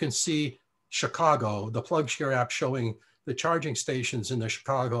side, you can see Chicago, the PlugShare app showing the charging stations in the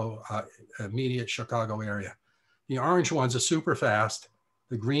Chicago, immediate Chicago area. The orange ones are super fast.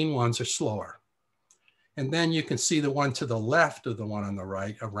 The green ones are slower. And then you can see the one to the left of the one on the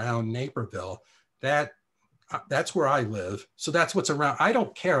right around Naperville. That's where I live. So that's what's around. I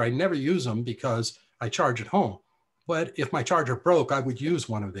don't care. I never use them because I charge at home. But if my charger broke, I would use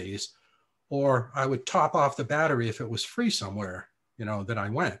one of these. Or I would top off the battery if it was free somewhere, that I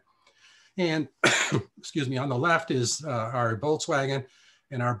went. And excuse me, on the left is our Volkswagen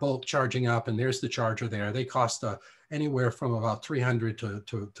and our Bolt charging up, and there's the charger there. They cost anywhere from about $300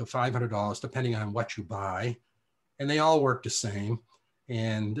 to $500, depending on what you buy. And they all work the same.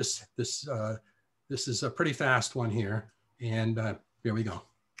 And this is a pretty fast one here. And here we go.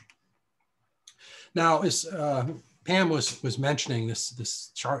 Now, as Pam was mentioning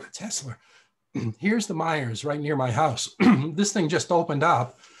this Tesla, here's the Myers right near my house. This thing just opened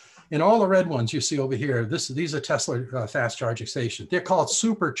up, and all the red ones you see over here, these are Tesla fast charging stations. They're called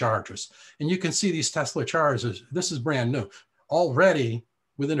superchargers, and you can see these Tesla chargers. This is brand new. Already,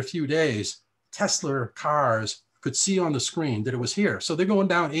 within a few days, Tesla cars could see on the screen that it was here. So they're going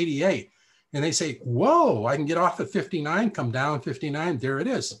down 88. And they say, whoa, I can get off at 59, come down 59, there it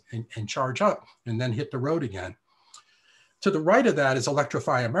is, and charge up and then hit the road again. To the right of that is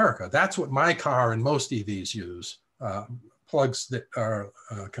Electrify America. That's what my car and most EVs use, plugs that are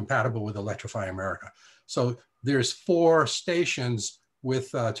compatible with Electrify America. So there's 4 stations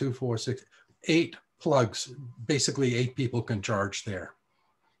with 2, 4, 6, 8 plugs. Basically 8 people can charge there.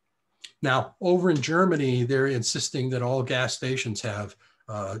 Now, over in Germany, they're insisting that all gas stations have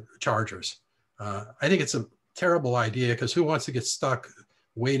chargers. I think it's a terrible idea, because who wants to get stuck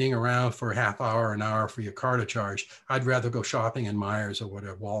waiting around for a half hour, an hour for your car to charge? I'd rather go shopping in Myers or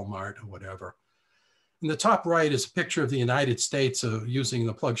whatever, Walmart or whatever. In the top right is a picture of the United States using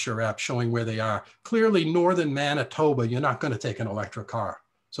the PlugShare app, showing where they are. Clearly, northern Manitoba, you're not going to take an electric car.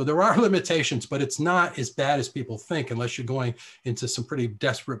 So there are limitations, but it's not as bad as people think, unless you're going into some pretty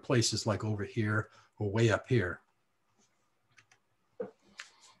desperate places like over here or way up here.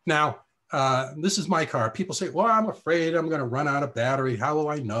 Now, this is my car. People say, well, I'm afraid I'm going to run out of battery. How will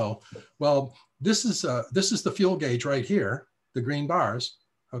I know? Well, this is the fuel gauge right here, the green bars.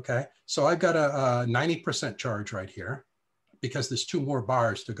 Okay, so I've got a 90% charge right here, because there's 2 more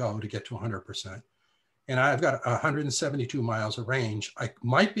bars to go to get to 100%. And I've got 172 miles of range. I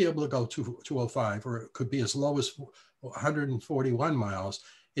might be able to go to 205, or it could be as low as 141 miles.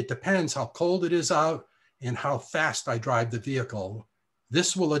 It depends how cold it is out and how fast I drive the vehicle.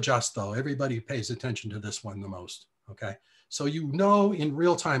 This will adjust though. Everybody pays attention to this one the most, okay? So you know in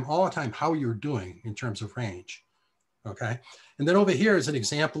real time, all the time, how you're doing in terms of range, okay? And then over here is an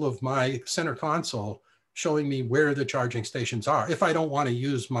example of my center console showing me where the charging stations are if I don't want to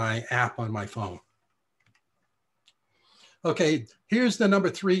use my app on my phone. Okay, here's the number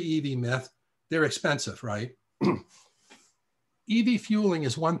 3 EV myth. They're expensive, right? EV fueling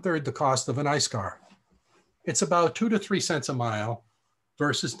is 1/3 the cost of an ICE car. It's about 2 to 3 cents a mile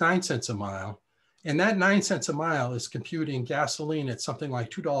versus 9 cents a mile. And that 9 cents a mile is computing gasoline at something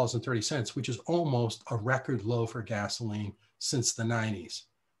like $2.30, which is almost a record low for gasoline since the 90s,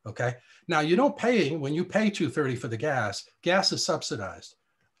 okay? Now you don't pay, when you pay $2.30 for the gas is subsidized.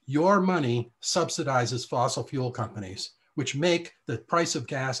 Your money subsidizes fossil fuel companies, which make the price of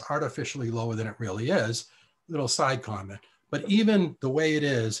gas artificially lower than it really is. Little side comment, but even the way it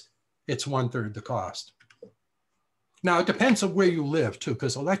is, it's 1/3 the cost. Now it depends on where you live too,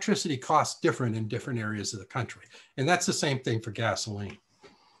 because electricity costs different in different areas of the country. And that's the same thing for gasoline.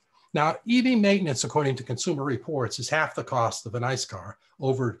 Now, EV maintenance, according to Consumer Reports, is half the cost of an ICE car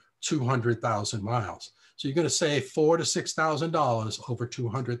over 200,000 miles. So you're going to save $4,000 to $6,000 over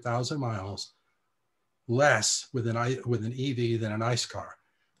 200,000 miles less with an EV than an ICE car.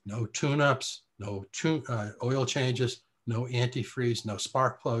 No tune-ups, no oil changes, no antifreeze, no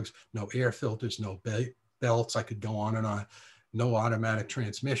spark plugs, no air filters, no belts. I could go on and on. No automatic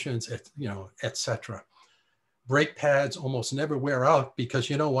transmissions, etc. Brake pads almost never wear out, because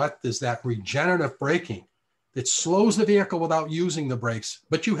you know what? There's that regenerative braking that slows the vehicle without using the brakes,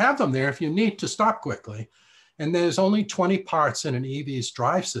 but you have them there if you need to stop quickly. And there's only 20 parts in an EV's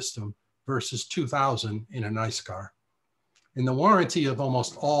drive system versus 2,000 in an ICE car. And the warranty of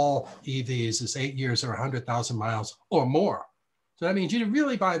almost all EVs is 8 years or 100,000 miles or more. So that means you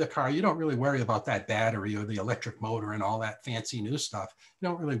really buy the car, you don't really worry about that battery or the electric motor and all that fancy new stuff. You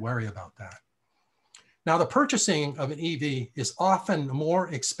don't really worry about that. Now, the purchasing of an EV is often more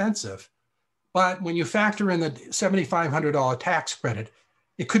expensive, but when you factor in the $7,500 tax credit,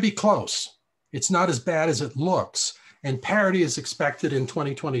 it could be close. It's not as bad as it looks. And parity is expected in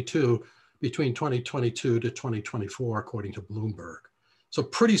 2022, between 2022 to 2024, according to Bloomberg. So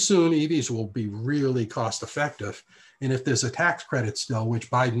pretty soon EVs will be really cost effective. And if there's a tax credit still, which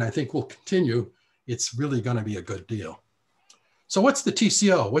Biden I think will continue, it's really going to be a good deal. So what's the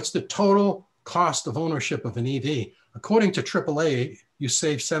TCO? What's the total cost of ownership of an EV? According to AAA, you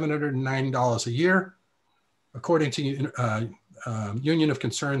save $709 a year. According to Union of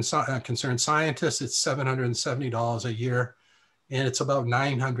Concerned Scientists, it's $770 a year, and it's about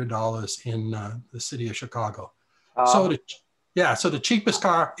 $900 in the city of Chicago. So the cheapest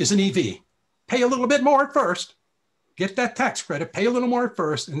car is an EV. Pay a little bit more at first, get that tax credit, pay a little more at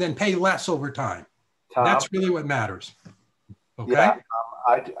first, and then pay less over time. Tom, that's really what matters. Okay. Yeah,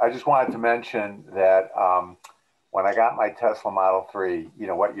 I just wanted to mention that when I got my Tesla Model 3,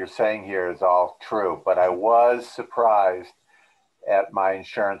 what you're saying here is all true, but I was surprised at my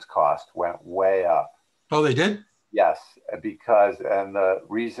insurance cost went way up. Oh, they did? Yes, because, and the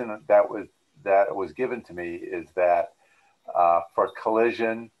reason that was given to me is that for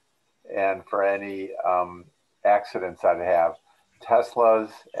collision and for any accidents I'd have,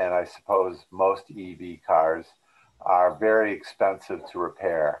 Teslas and I suppose most EV cars are very expensive to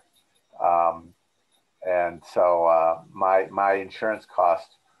repair. And so my insurance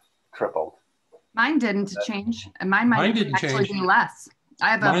cost tripled. Mine didn't change, and mine might didn't actually change. be less.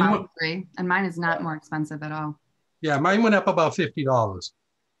 I have a Mine Model 3, and mine is not more expensive at all. Yeah, mine went up about $50.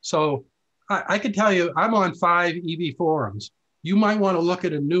 So I can tell you, I'm on 5 EV forums. You might want to look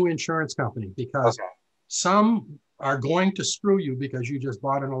at a new insurance company because some are going to screw you because you just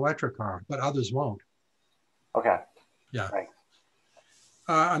bought an electric car, but others won't. Okay. Yeah. Thanks.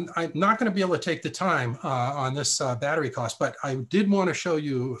 I'm not going to be able to take the time on this battery cost, but I did want to show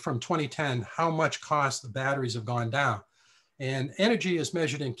you from 2010 how much cost the batteries have gone down. And energy is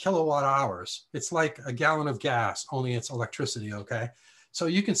measured in kilowatt hours. It's like a gallon of gas, only it's electricity, okay? So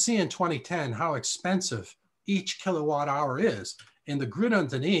you can see in 2010 how expensive each kilowatt hour is. And the grid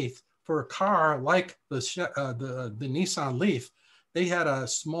underneath for a car like the Nissan Leaf, they had a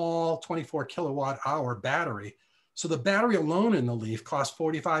small 24 kilowatt hour battery. So the battery alone in the Leaf cost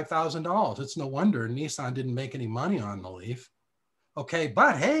 $45,000. It's no wonder Nissan didn't make any money on the Leaf. Okay,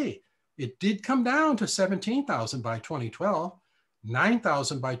 but hey, it did come down to 17,000 by 2012,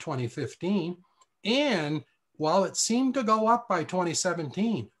 9,000 by 2015. And while it seemed to go up by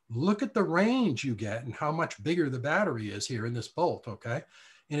 2017, look at the range you get and how much bigger the battery is here in this Bolt, okay?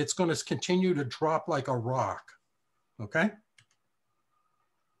 And it's going to continue to drop like a rock, okay?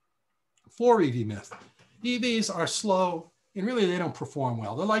 4 EV myth. EVs are slow and really they don't perform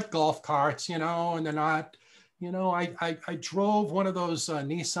well. They're like golf carts, you know, and they're not, you know, I drove one of those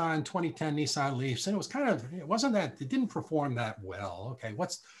Nissan 2010 Nissan Leafs and it was kind of, it didn't perform that well. Okay,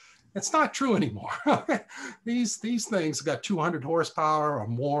 it's not true anymore. These things got 200 horsepower or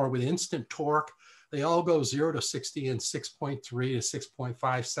more with instant torque. They all go 0 to 60 in 6.3 to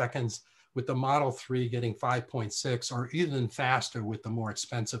 6.5 seconds, with the Model 3 getting 5.6 or even faster with the more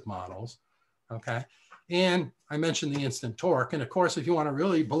expensive models, okay? And I mentioned the instant torque. And of course, if you want to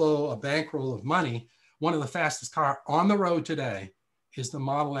really blow a bankroll of money, one of the fastest car on the road today is the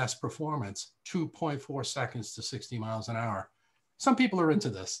Model S Performance, 2.4 seconds to 60 miles an hour. Some people are into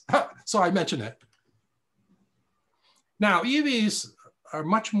this, so I mentioned it. Now, EVs are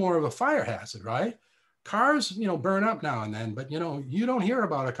much more of a fire hazard, right? Cars, you know, burn up now and then, but you know, you don't hear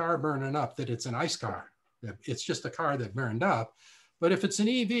about a car burning up that it's an ICE car. It's just a car that burned up. But if it's an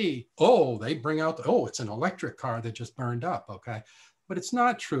EV, oh, they bring out, it's an electric car that just burned up, okay? But it's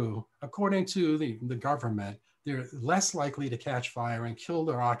not true. According to the government, they're less likely to catch fire and kill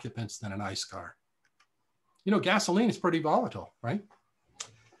their occupants than an ICE car. You know, gasoline is pretty volatile, right?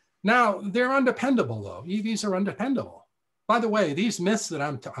 Now, they're undependable though. EVs are undependable. By the way, these myths that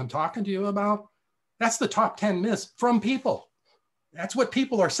I'm talking to you about, that's the top 10 myths from people. That's what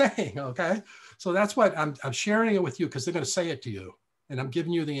people are saying, okay? So that's what I'm sharing it with you because they're going to say it to you. And I'm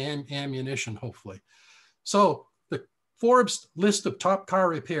giving you the ammunition, hopefully. So the Forbes list of top car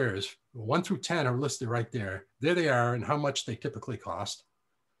repairs, 1 through 10 are listed right there. There they are and how much they typically cost.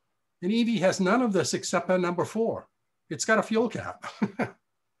 An EV has none of this except on number 4. It's got a fuel cap.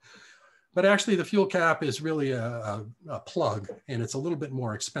 But actually the fuel cap is really a plug and it's a little bit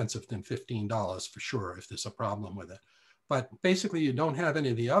more expensive than $15 for sure if there's a problem with it. But basically you don't have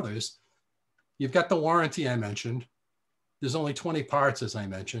any of the others. You've got the warranty I mentioned. There's only 20 parts, as I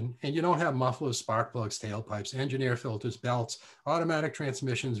mentioned, and you don't have mufflers, spark plugs, tailpipes, engineer filters, belts, automatic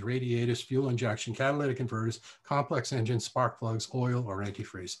transmissions, radiators, fuel injection, catalytic converters, complex engines, spark plugs, oil, or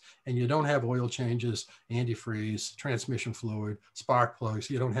antifreeze. And you don't have oil changes, antifreeze, transmission fluid, spark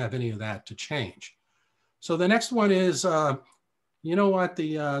plugs. You don't have any of that to change. So the next one is, you know what,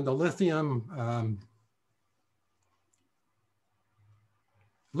 the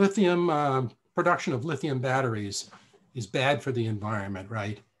production of lithium batteries is bad for the environment,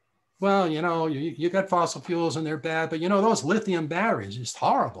 right? Well, you know, you got fossil fuels and they're bad, but you know, those lithium batteries is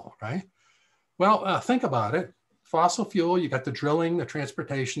horrible, right? Well, think about it. Fossil fuel, you got the drilling, the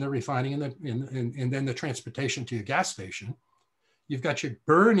transportation, the refining, and then the transportation to your gas station. You've got your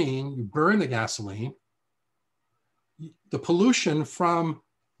burning, you burn the gasoline. The pollution from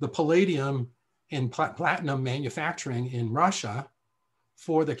the palladium and platinum manufacturing in Russia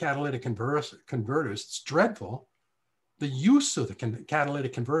for the catalytic converters, it's dreadful. The use of the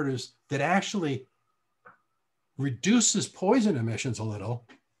catalytic converters that actually reduces poison emissions a little,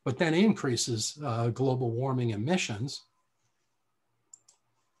 but then increases global warming emissions.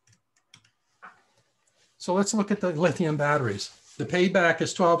 So let's look at the lithium batteries. The payback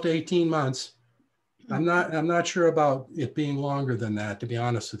is 12 to 18 months. I'm not sure about it being longer than that, to be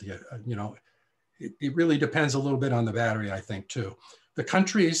honest with you. You know, it really depends a little bit on the battery, I think, too. The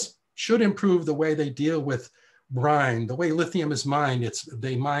countries should improve the way they deal with brine. The way lithium is mined,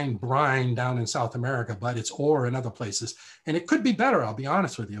 they mine brine down in South America, but it's ore in other places. And it could be better, I'll be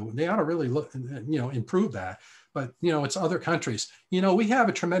honest with you. They ought to really look, improve that. But, it's other countries. We have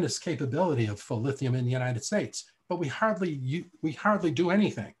a tremendous capability for lithium in the United States, but we hardly do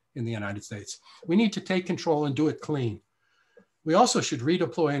anything in the United States. We need to take control and do it clean. We also should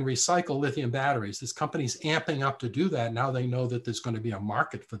redeploy and recycle lithium batteries. This company's amping up to do that. Now they know that there's going to be a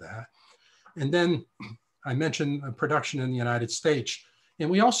market for that. And then I mentioned production in the United States. And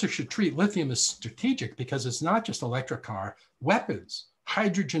we also should treat lithium as strategic, because it's not just electric car, weapons,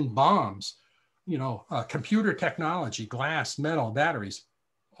 hydrogen bombs, computer technology, glass, metal, batteries,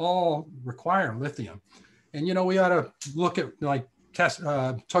 all require lithium. And, we ought to look at, like,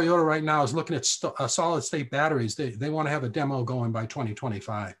 Toyota right now is looking at solid state batteries. They want to have a demo going by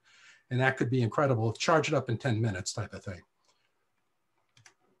 2025. And that could be incredible. Charge it up in 10 minutes type of thing.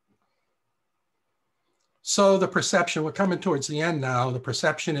 So the perception, we're coming towards the end now. The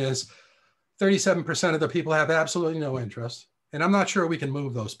perception is 37% of the people have absolutely no interest. And I'm not sure we can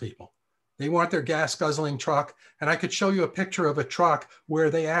move those people. They want their gas guzzling truck. And I could show you a picture of a truck where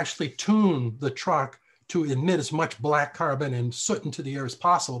they actually tune the truck to emit as much black carbon and soot into the air as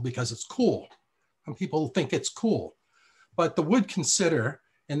possible because it's cool. Some people think it's cool. But the would consider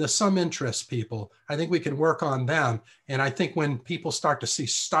and the some interest people, I think we can work on them. And I think when people start to see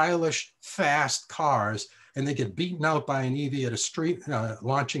stylish, fast cars and they get beaten out by an EV at a street,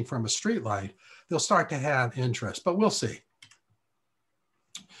 launching from a street light, they'll start to have interest, but we'll see.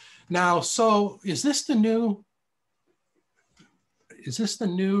 Now, so is this the new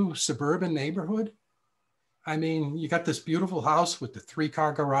suburban neighborhood? I mean, you got this beautiful house with the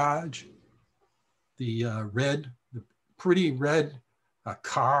 3-car garage, the pretty red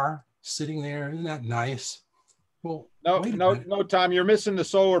car sitting there. Isn't that nice? Well, no, Tom, you're missing the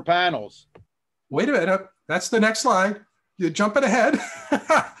solar panels. Wait a minute. That's the next slide. You're jumping ahead.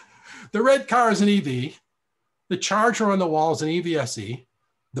 The red car is an EV. The charger on the wall is an EVSE.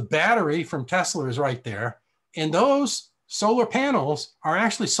 The battery from Tesla is right there. And those solar panels are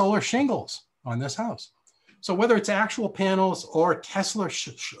actually solar shingles on this house. So whether it's actual panels or Tesla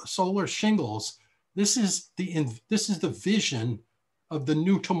solar shingles, this is the vision of the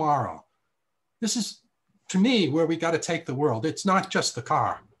new tomorrow. This is, to me, where we got to take the world. It's not just the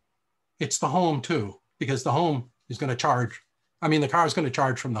car. It's the home too, because the home is going to charge. I mean, the car is going to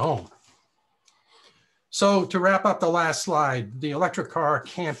charge from the home. So to wrap up the last slide, the electric car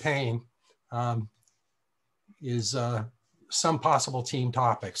campaign is some possible team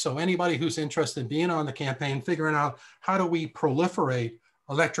topic. So anybody who's interested in being on the campaign, figuring out how do we proliferate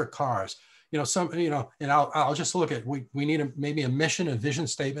electric cars, and I'll just look at, we need maybe a mission, a vision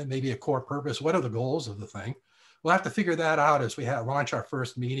statement, maybe a core purpose. What are the goals of the thing? We'll have to figure that out as we launch our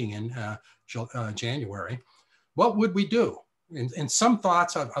first meeting in January. What would we do? And some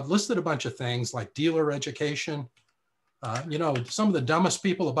thoughts, I've listed a bunch of things like dealer education. Some of the dumbest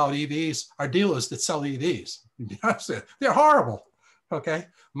people about EVs are dealers that sell EVs. They're horrible, okay?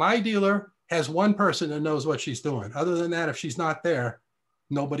 My dealer has one person that knows what she's doing. Other than that, if she's not there,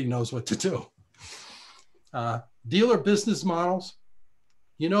 nobody knows what to do. Dealer business models.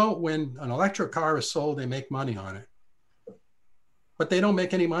 When an electric car is sold, they make money on it. But they don't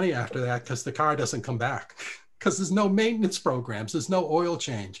make any money after that because the car doesn't come back. Because there's no maintenance programs, there's no oil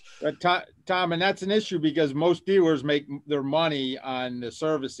change. But Tom, and that's an issue because most dealers make their money on the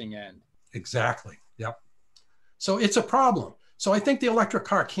servicing end. Exactly, yep. So it's a problem. So I think the electric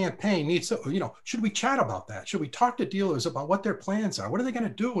car campaign needs to, should we chat about that? Should we talk to dealers about what their plans are? What are they going to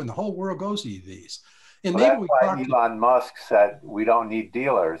do when the whole world goes to EVs? And well, maybe that's why Elon Musk said we don't need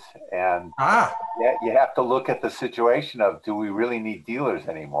dealers. And you have to look at the situation of, do we really need dealers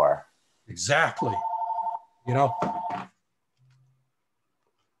anymore? Exactly.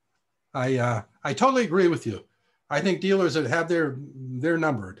 I totally agree with you. I think dealers that have they're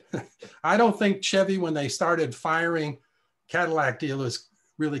numbered. I don't think Chevy, when they started firing Cadillac dealers,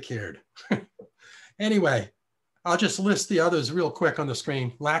 really cared. Anyway, I'll just list the others real quick on the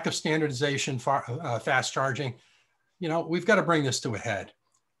screen. Lack of standardization, fast charging. We've got to bring this to a head.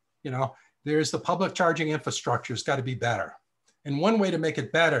 There's the public charging infrastructure has got to be better. And one way to make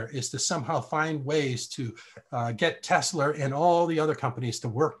it better is to somehow find ways to get Tesla and all the other companies to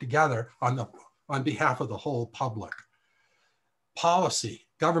work together on behalf of the whole public. Policy,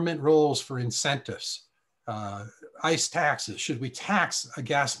 government roles for incentives, ICE taxes. Should we tax a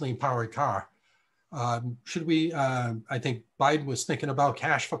gasoline-powered car? Should we, I think Biden was thinking about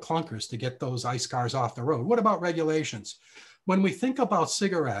cash for clunkers to get those ICE cars off the road. What about regulations? When we think about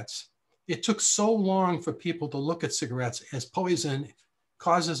cigarettes, it took so long for people to look at cigarettes as poison,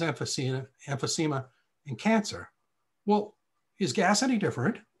 causes emphysema, and cancer. Well, is gas any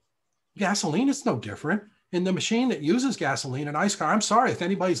different? Gasoline is no different. And the machine that uses gasoline, an ICE car, I'm sorry if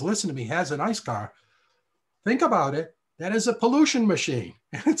anybody's listening to me has an ICE car, think about it. That is a pollution machine.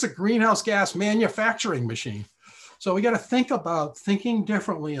 It's a greenhouse gas manufacturing machine. So we got to think about thinking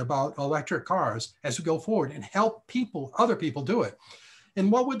differently about electric cars as we go forward and help people, other people do it.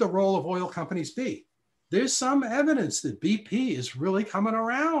 And what would the role of oil companies be? There's some evidence that BP is really coming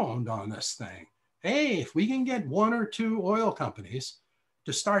around on this thing. Hey, if we can get one or two oil companies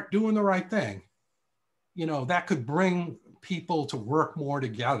to start doing the right thing, you know, that could bring people to work more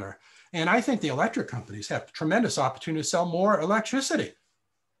together. And I think the electric companies have tremendous opportunity to sell more electricity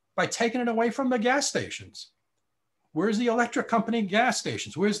by taking it away from the gas stations. Where's the electric company gas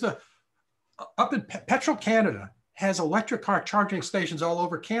stations? Where's the, up in Petro-Canada has electric car charging stations all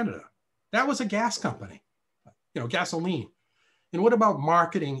over Canada. That was a gas company, you know, gasoline. And what about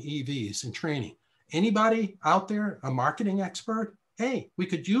marketing EVs and training? Anybody out there, a marketing expert? Hey, we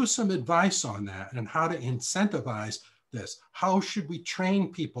could use some advice on that and how to incentivize this. How should we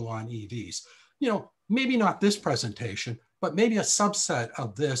train people on EVs? You know, maybe not this presentation, but maybe a subset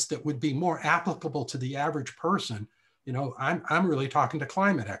of this that would be more applicable to the average person. You know, I'm really talking to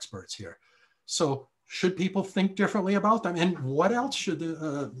climate experts here. So should people think differently about them? And what else should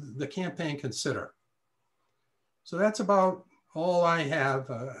the campaign consider? So that's about all I have.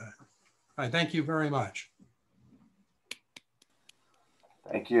 I thank you very much.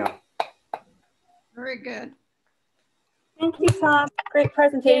 Thank you. Very good. Thank you, Tom. Great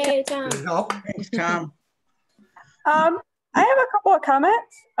presentation. Yay, Tom. Did it help? Thanks, Tom. I have a couple of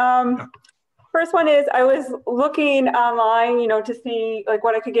comments. First one is I was looking online, you know, to see like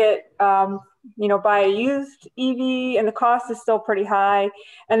what I could get, you know, buy a used EV, and the cost is still pretty high.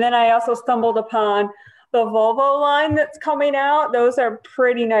 And then I also stumbled upon the Volvo line that's coming out. Those are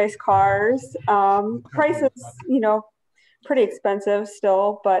pretty nice cars. Prices, you know, pretty expensive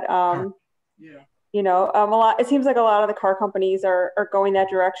still, but you know, a lot. It seems like a lot of the car companies are going that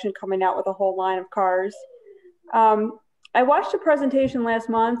direction, coming out with a whole line of cars. I watched a presentation last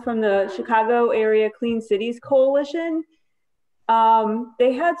month from the Chicago Area Clean Cities Coalition.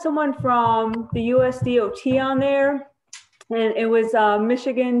 They had someone from the USDOT on there, and it was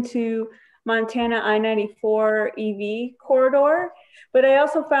Michigan to Montana I-94 EV corridor. But I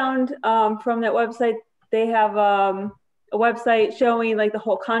also found from that website, they have a website showing like the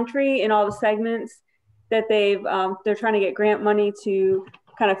whole country and all the segments that they're trying to get grant money to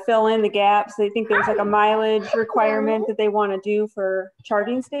kind of fill in the gaps. They think there's like a mileage requirement that they want to do for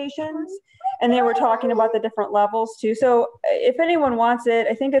charging stations. And they were talking about the different levels too. So if anyone wants it,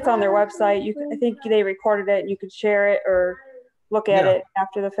 I think it's on their website. I think they recorded it and you could share it or look at it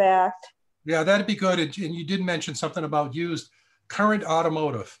after the fact. Yeah, that'd be good. And you did mention something about used Current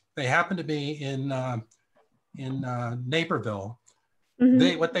Automotive. They happen to be in Naperville.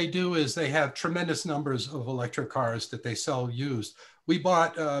 Mm-hmm. What they do is they have tremendous numbers of electric cars that they sell used. We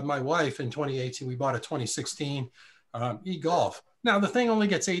bought, my wife in 2018, we bought a 2016 e-Golf. Now the thing only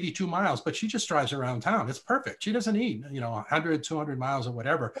gets 82 miles, but she just drives around town. It's perfect. She doesn't need, 100, 200 miles or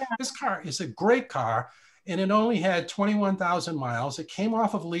whatever. Yeah. This car is a great car, and it only had 21,000 miles. It came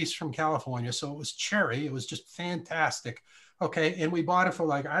off of lease from California, so it was cherry. It was just fantastic. Okay, and we bought it for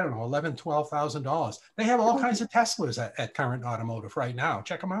like, I don't know, $11,000, $12,000. They have all kinds of Teslas at Current Automotive right now.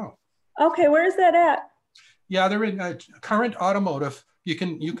 Check them out. Okay, where's that at? Yeah, they're in Current Automotive. You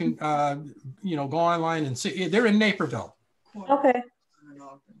can go online and see. They're in Naperville. Okay.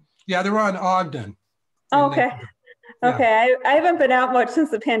 Yeah, they're on Ogden. Oh, okay. Yeah. Okay, I haven't been out much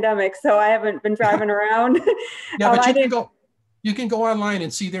since the pandemic, so I haven't been driving around. Yeah, but you can go online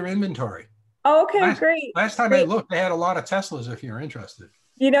and see their inventory. Oh, okay, great. Last time I looked, they had a lot of Teslas if you're interested.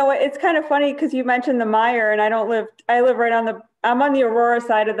 You know, it's kind of funny because you mentioned the Meyer, and I live right on I'm on the Aurora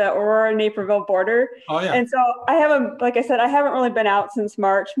side of the Aurora Naperville border. Oh yeah. And so I haven't really been out since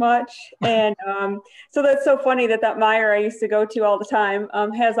March much. And so that's so funny that Meyer I used to go to all the time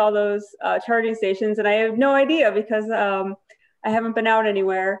has all those charging stations, and I have no idea because I haven't been out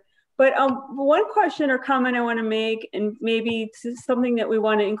anywhere. But one question or comment I want to make, and maybe something that we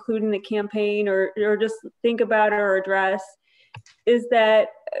want to include in the campaign or just think about or address, is that,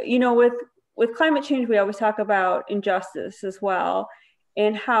 with climate change, we always talk about injustice as well,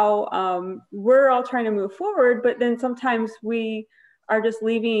 and how we're all trying to move forward, but then sometimes we are just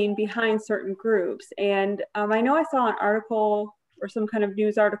leaving behind certain groups. And I know I saw an article or some kind of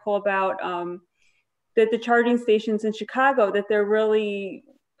news article about that the charging stations in Chicago, that they're really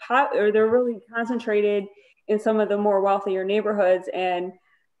concentrated in some of the more wealthier neighborhoods, and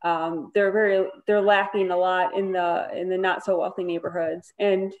they're lacking a lot in the not so wealthy neighborhoods.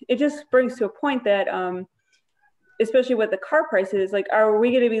 And it just brings to a point that, especially with the car prices, like, are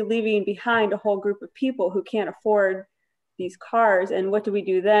we going to be leaving behind a whole group of people who can't afford these cars? And what do we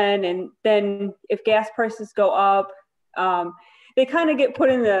do then? And then if gas prices go up, they kind of get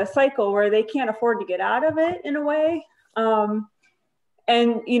put in the cycle where they can't afford to get out of it in a way.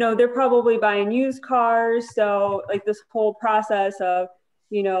 And, you know, they're probably buying used cars. So like this whole process of,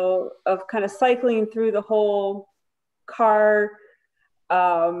 you know, of kind of cycling through the whole car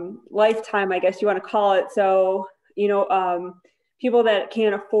lifetime, I guess you want to call it. So, you know, people that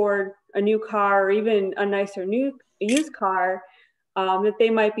can't afford a new car or even a nicer used car, that they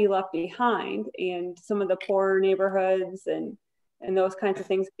might be left behind, and some of the poorer neighborhoods and those kinds of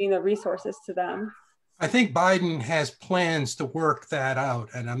things being the resources to them. I think Biden has plans to work that out,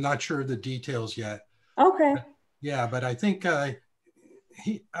 and I'm not sure of the details yet. Okay. Yeah, but I think I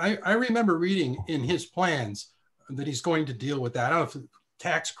remember reading in his plans that he's going to deal with that. I don't know if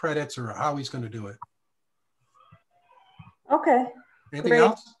tax credits or how he's going to do it. Okay. Anything Great.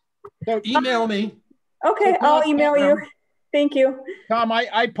 else? So email me. Okay, I'll email you. Thank you. Tom,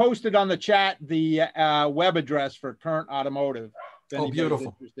 I posted on the chat the web address for Current Automotive. Oh,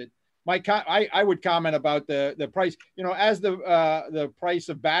 beautiful. Interested. I would comment about the price. You know, as the price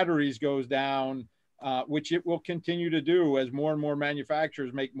of batteries goes down, which it will continue to do as more and more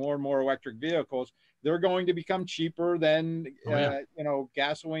manufacturers make more and more electric vehicles, they're going to become cheaper than you know,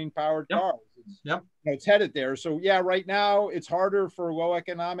 gasoline powered cars. It's headed there. So yeah, right now it's harder for low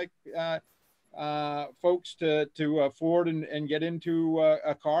economic folks to afford and get into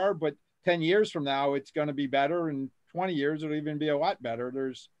a car, but 10 years from now it's going to be better, and 20 years it'll even be a lot better.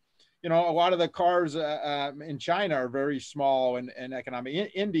 There's, you know, a lot of the cars in China are very small and economic. In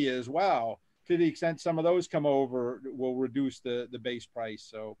India as well, to the extent some of those come over, will reduce the base price.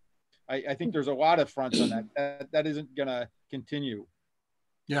 So I think there's a lot of fronts on that isn't going to continue.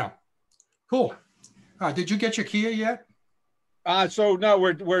 Yeah. Cool. Did you get your Kia yet? So no,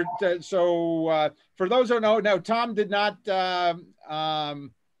 for those who don't know, no, Tom did not,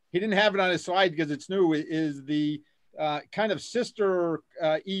 he didn't have it on his slide because it's new. It is the kind of sister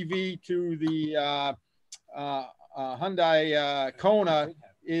EV to the Hyundai Kona,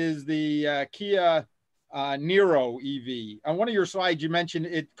 is the Kia Niro EV. On one of your slides, you mentioned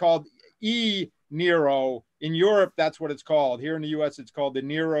it called e-Niro. In Europe, that's what it's called. Here in the US, it's called the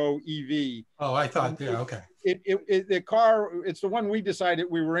Niro EV. Oh, I thought, yeah, okay. The car, it's the one we decided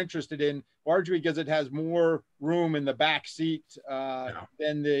we were interested in, largely because it has more room in the back seat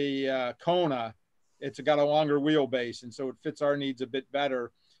than the Kona. It's got a longer wheelbase, and so it fits our needs a bit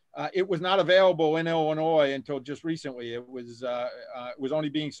better. It was not available in Illinois until just recently. It was only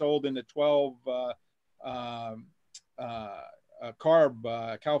being sold in the 12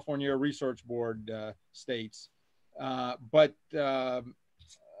 CARB, California Research Board states. But Bob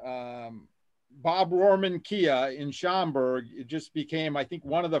Rohrman Kia in Schaumburg, it just became, I think,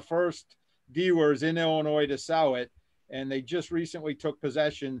 one of the first dealers in Illinois to sell it. And they just recently took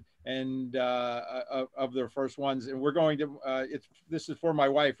possession and of their first ones. And we're going to, this is for my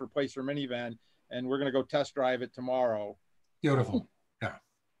wife, replace her minivan, and we're going to go test drive it tomorrow. Beautiful. Yeah.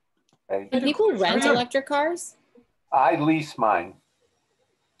 Do people rent electric cars? I lease mine.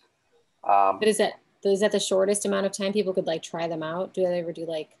 But is that the shortest amount of time people could like try them out? Do they ever do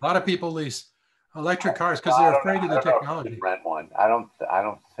like? A lot of people lease electric cars because they're afraid of the technology. Rent one. I don't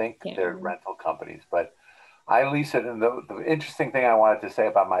think they're rental companies, but I lease it. And the interesting thing I wanted to say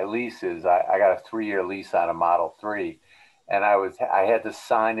about my lease is I got a 3-year lease on a Model 3, and I had to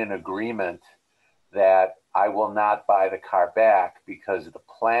sign an agreement that I will not buy the car back, because the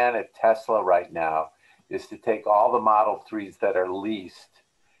plan at Tesla right now is to take all the Model 3s that are leased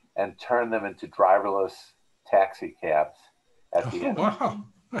and turn them into driverless taxi cabs at the end. Wow.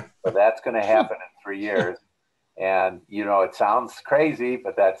 So that's going to happen in 3 years. And, you know, it sounds crazy,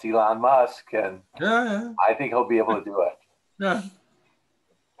 but that's Elon Musk. And I think he'll be able to do it. Yeah.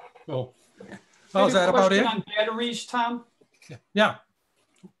 Cool. Oh, is that about it? On batteries, Tom? Yeah.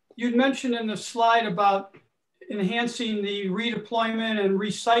 You'd mentioned in the slide about enhancing the redeployment and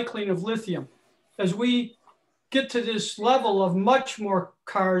recycling of lithium. As we get to this level of much more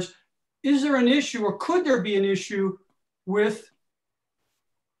cars, is there an issue, or could there be an issue with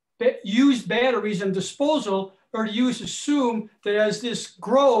used batteries and disposal, or do you assume that as this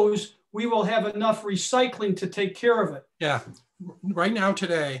grows, we will have enough recycling to take care of it? Yeah. Right now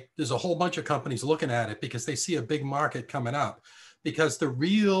today, there's a whole bunch of companies looking at it because they see a big market coming up. because the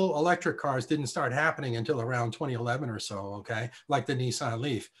real electric cars didn't start happening until around 2011 or so, okay? Like the Nissan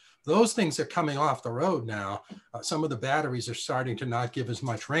Leaf. Those things are coming off the road now. Some of the batteries are starting to not give as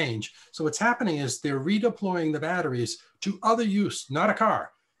much range. So what's happening is they're redeploying the batteries to other use, not a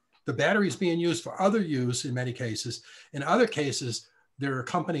car. The battery's being used for other use in many cases. In other cases, there are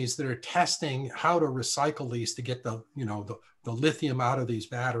companies that are testing how to recycle these to get the, you know, the lithium out of these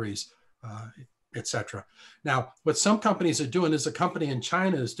batteries, et cetera. Now, what some companies are doing, is a company in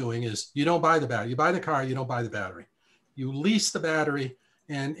China is doing, is you don't buy the battery. You buy the car, you don't buy the battery. You lease the battery,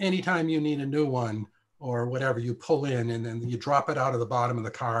 and anytime you need a new one or whatever, you pull in and then you drop it out of the bottom of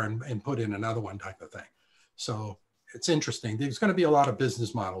the car and put in another one type of thing. So it's interesting. There's going to be a lot of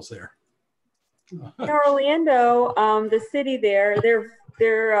business models there. In Orlando, the city there,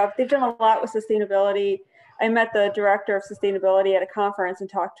 they've done a lot with sustainability. I met the director of sustainability at a conference and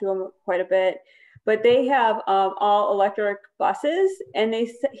talked to him quite a bit. But they have all electric buses, and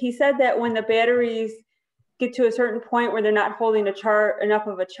he said that when the batteries get to a certain point where they're not holding enough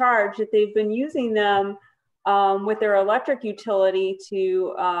of a charge, that they've been using them with their electric utility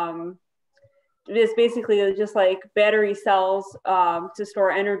to just basically just like battery cells to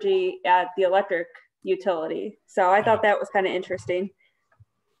store energy at the electric utility. So I thought that was kind of interesting.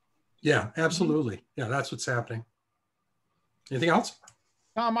 Yeah, absolutely. Yeah, that's what's happening. Anything else?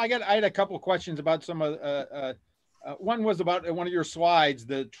 Tom, I had a couple of questions about some of one was about one of your slides,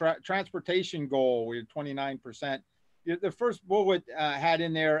 the transportation goal. We had 29%. The first bullet had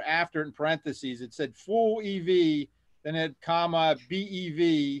in there after in parentheses, it said full EV, then it had comma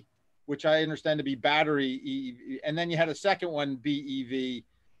BEV, which I understand to be battery EV, and then you had a second one BEV.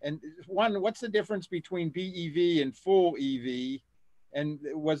 And one, what's the difference between BEV and full EV? And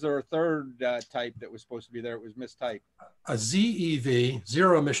was there a third type that was supposed to be there? It was mistyped. A ZEV,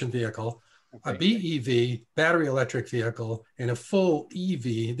 zero emission vehicle, okay. A BEV, battery electric vehicle, and a full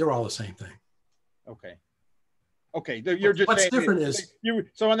EV, they're all the same thing. Okay. Okay, you're just what's saying different is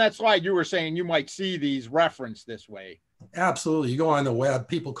so on that slide you were saying you might see these referenced this way. Absolutely. You go on the web,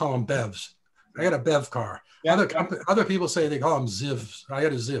 people call them BEVs. I got a BEV car. Yeah, other people say they call them ZIVs. I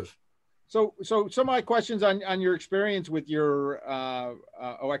got a ZIV. So some of my questions on your experience with your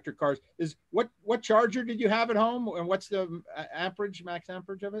electric cars is what charger did you have at home, and what's the amperage, max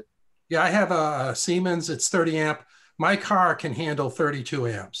amperage of it? Yeah, I have a Siemens. It's 30 amp. My car can handle 32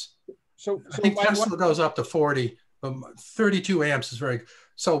 amps. So I think Tesla goes up to 40, but 32 amps is very.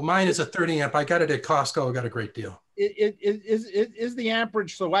 So mine is a 30 amp. I got it at Costco. I got a great deal. Is the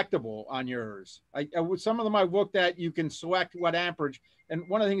amperage selectable on yours? Some of them I've looked at, you can select what amperage. And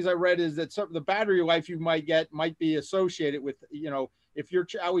one of the things I read is that the battery life you might get might be associated with, you know, if you're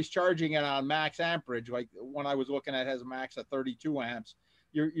always charging it on max amperage, like one I was looking at has a max of 32 amps,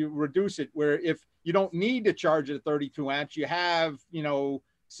 you reduce it, where if you don't need to charge it at 32 amps, you have, you know,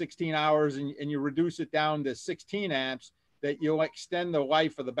 16 hours and you reduce it down to 16 amps, that you'll extend the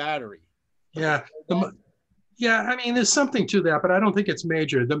life of the battery. Yeah. Yeah, I mean, there's something to that, but I don't think it's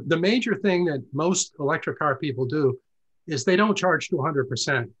major. The major thing that most electric car people do is they don't charge to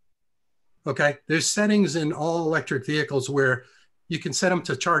 100%. Okay, there's settings in all electric vehicles where you can set them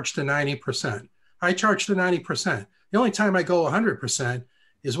to charge to 90%. I charge to 90%. The only time I go 100%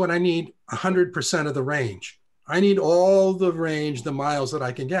 is when I need 100% of the range. I need all the range, the miles that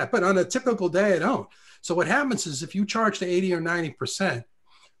I can get. But on a typical day, I don't. So what happens is if you charge to 80 or 90%,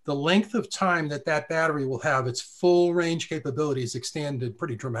 the length of time that that battery will have its full range capabilities extended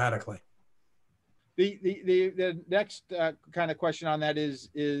pretty dramatically. The next kind of question on that is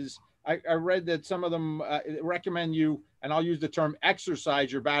I read that some of them recommend you, and I'll use the term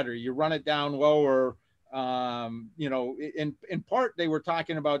exercise your battery. You run it down lower. You know, in part they were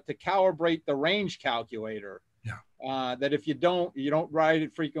talking about to calibrate the range calculator. Yeah. That if you don't ride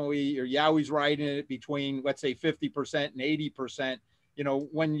it frequently, or you always riding it between, let's say 50% and 80%. You know,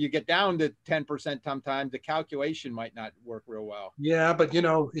 when you get down to 10%, sometimes the calculation might not work real well. Yeah, but you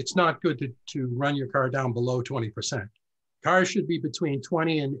know, it's not good to run your car down below 20%. Cars should be between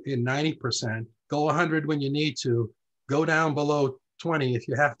 20 and 90%. Go 100 when you need to. Go down below 20 if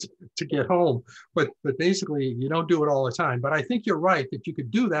you have to get home. But basically, you don't do it all the time. But I think you're right that you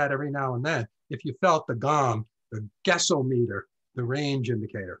could do that every now and then if you felt the GOM, the guessometer, the range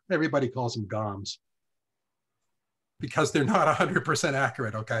indicator. Everybody calls them GOMs, because they're not 100%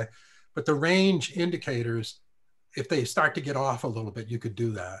 accurate, okay? But the range indicators, if they start to get off a little bit, you could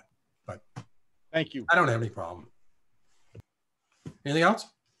do that. But thank you. I don't have any problem. Anything else?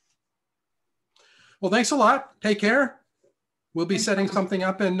 Well, thanks a lot. Take care. We'll be setting something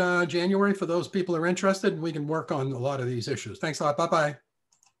up in January for those people who are interested, and we can work on a lot of these issues. Thanks a lot. Bye-bye.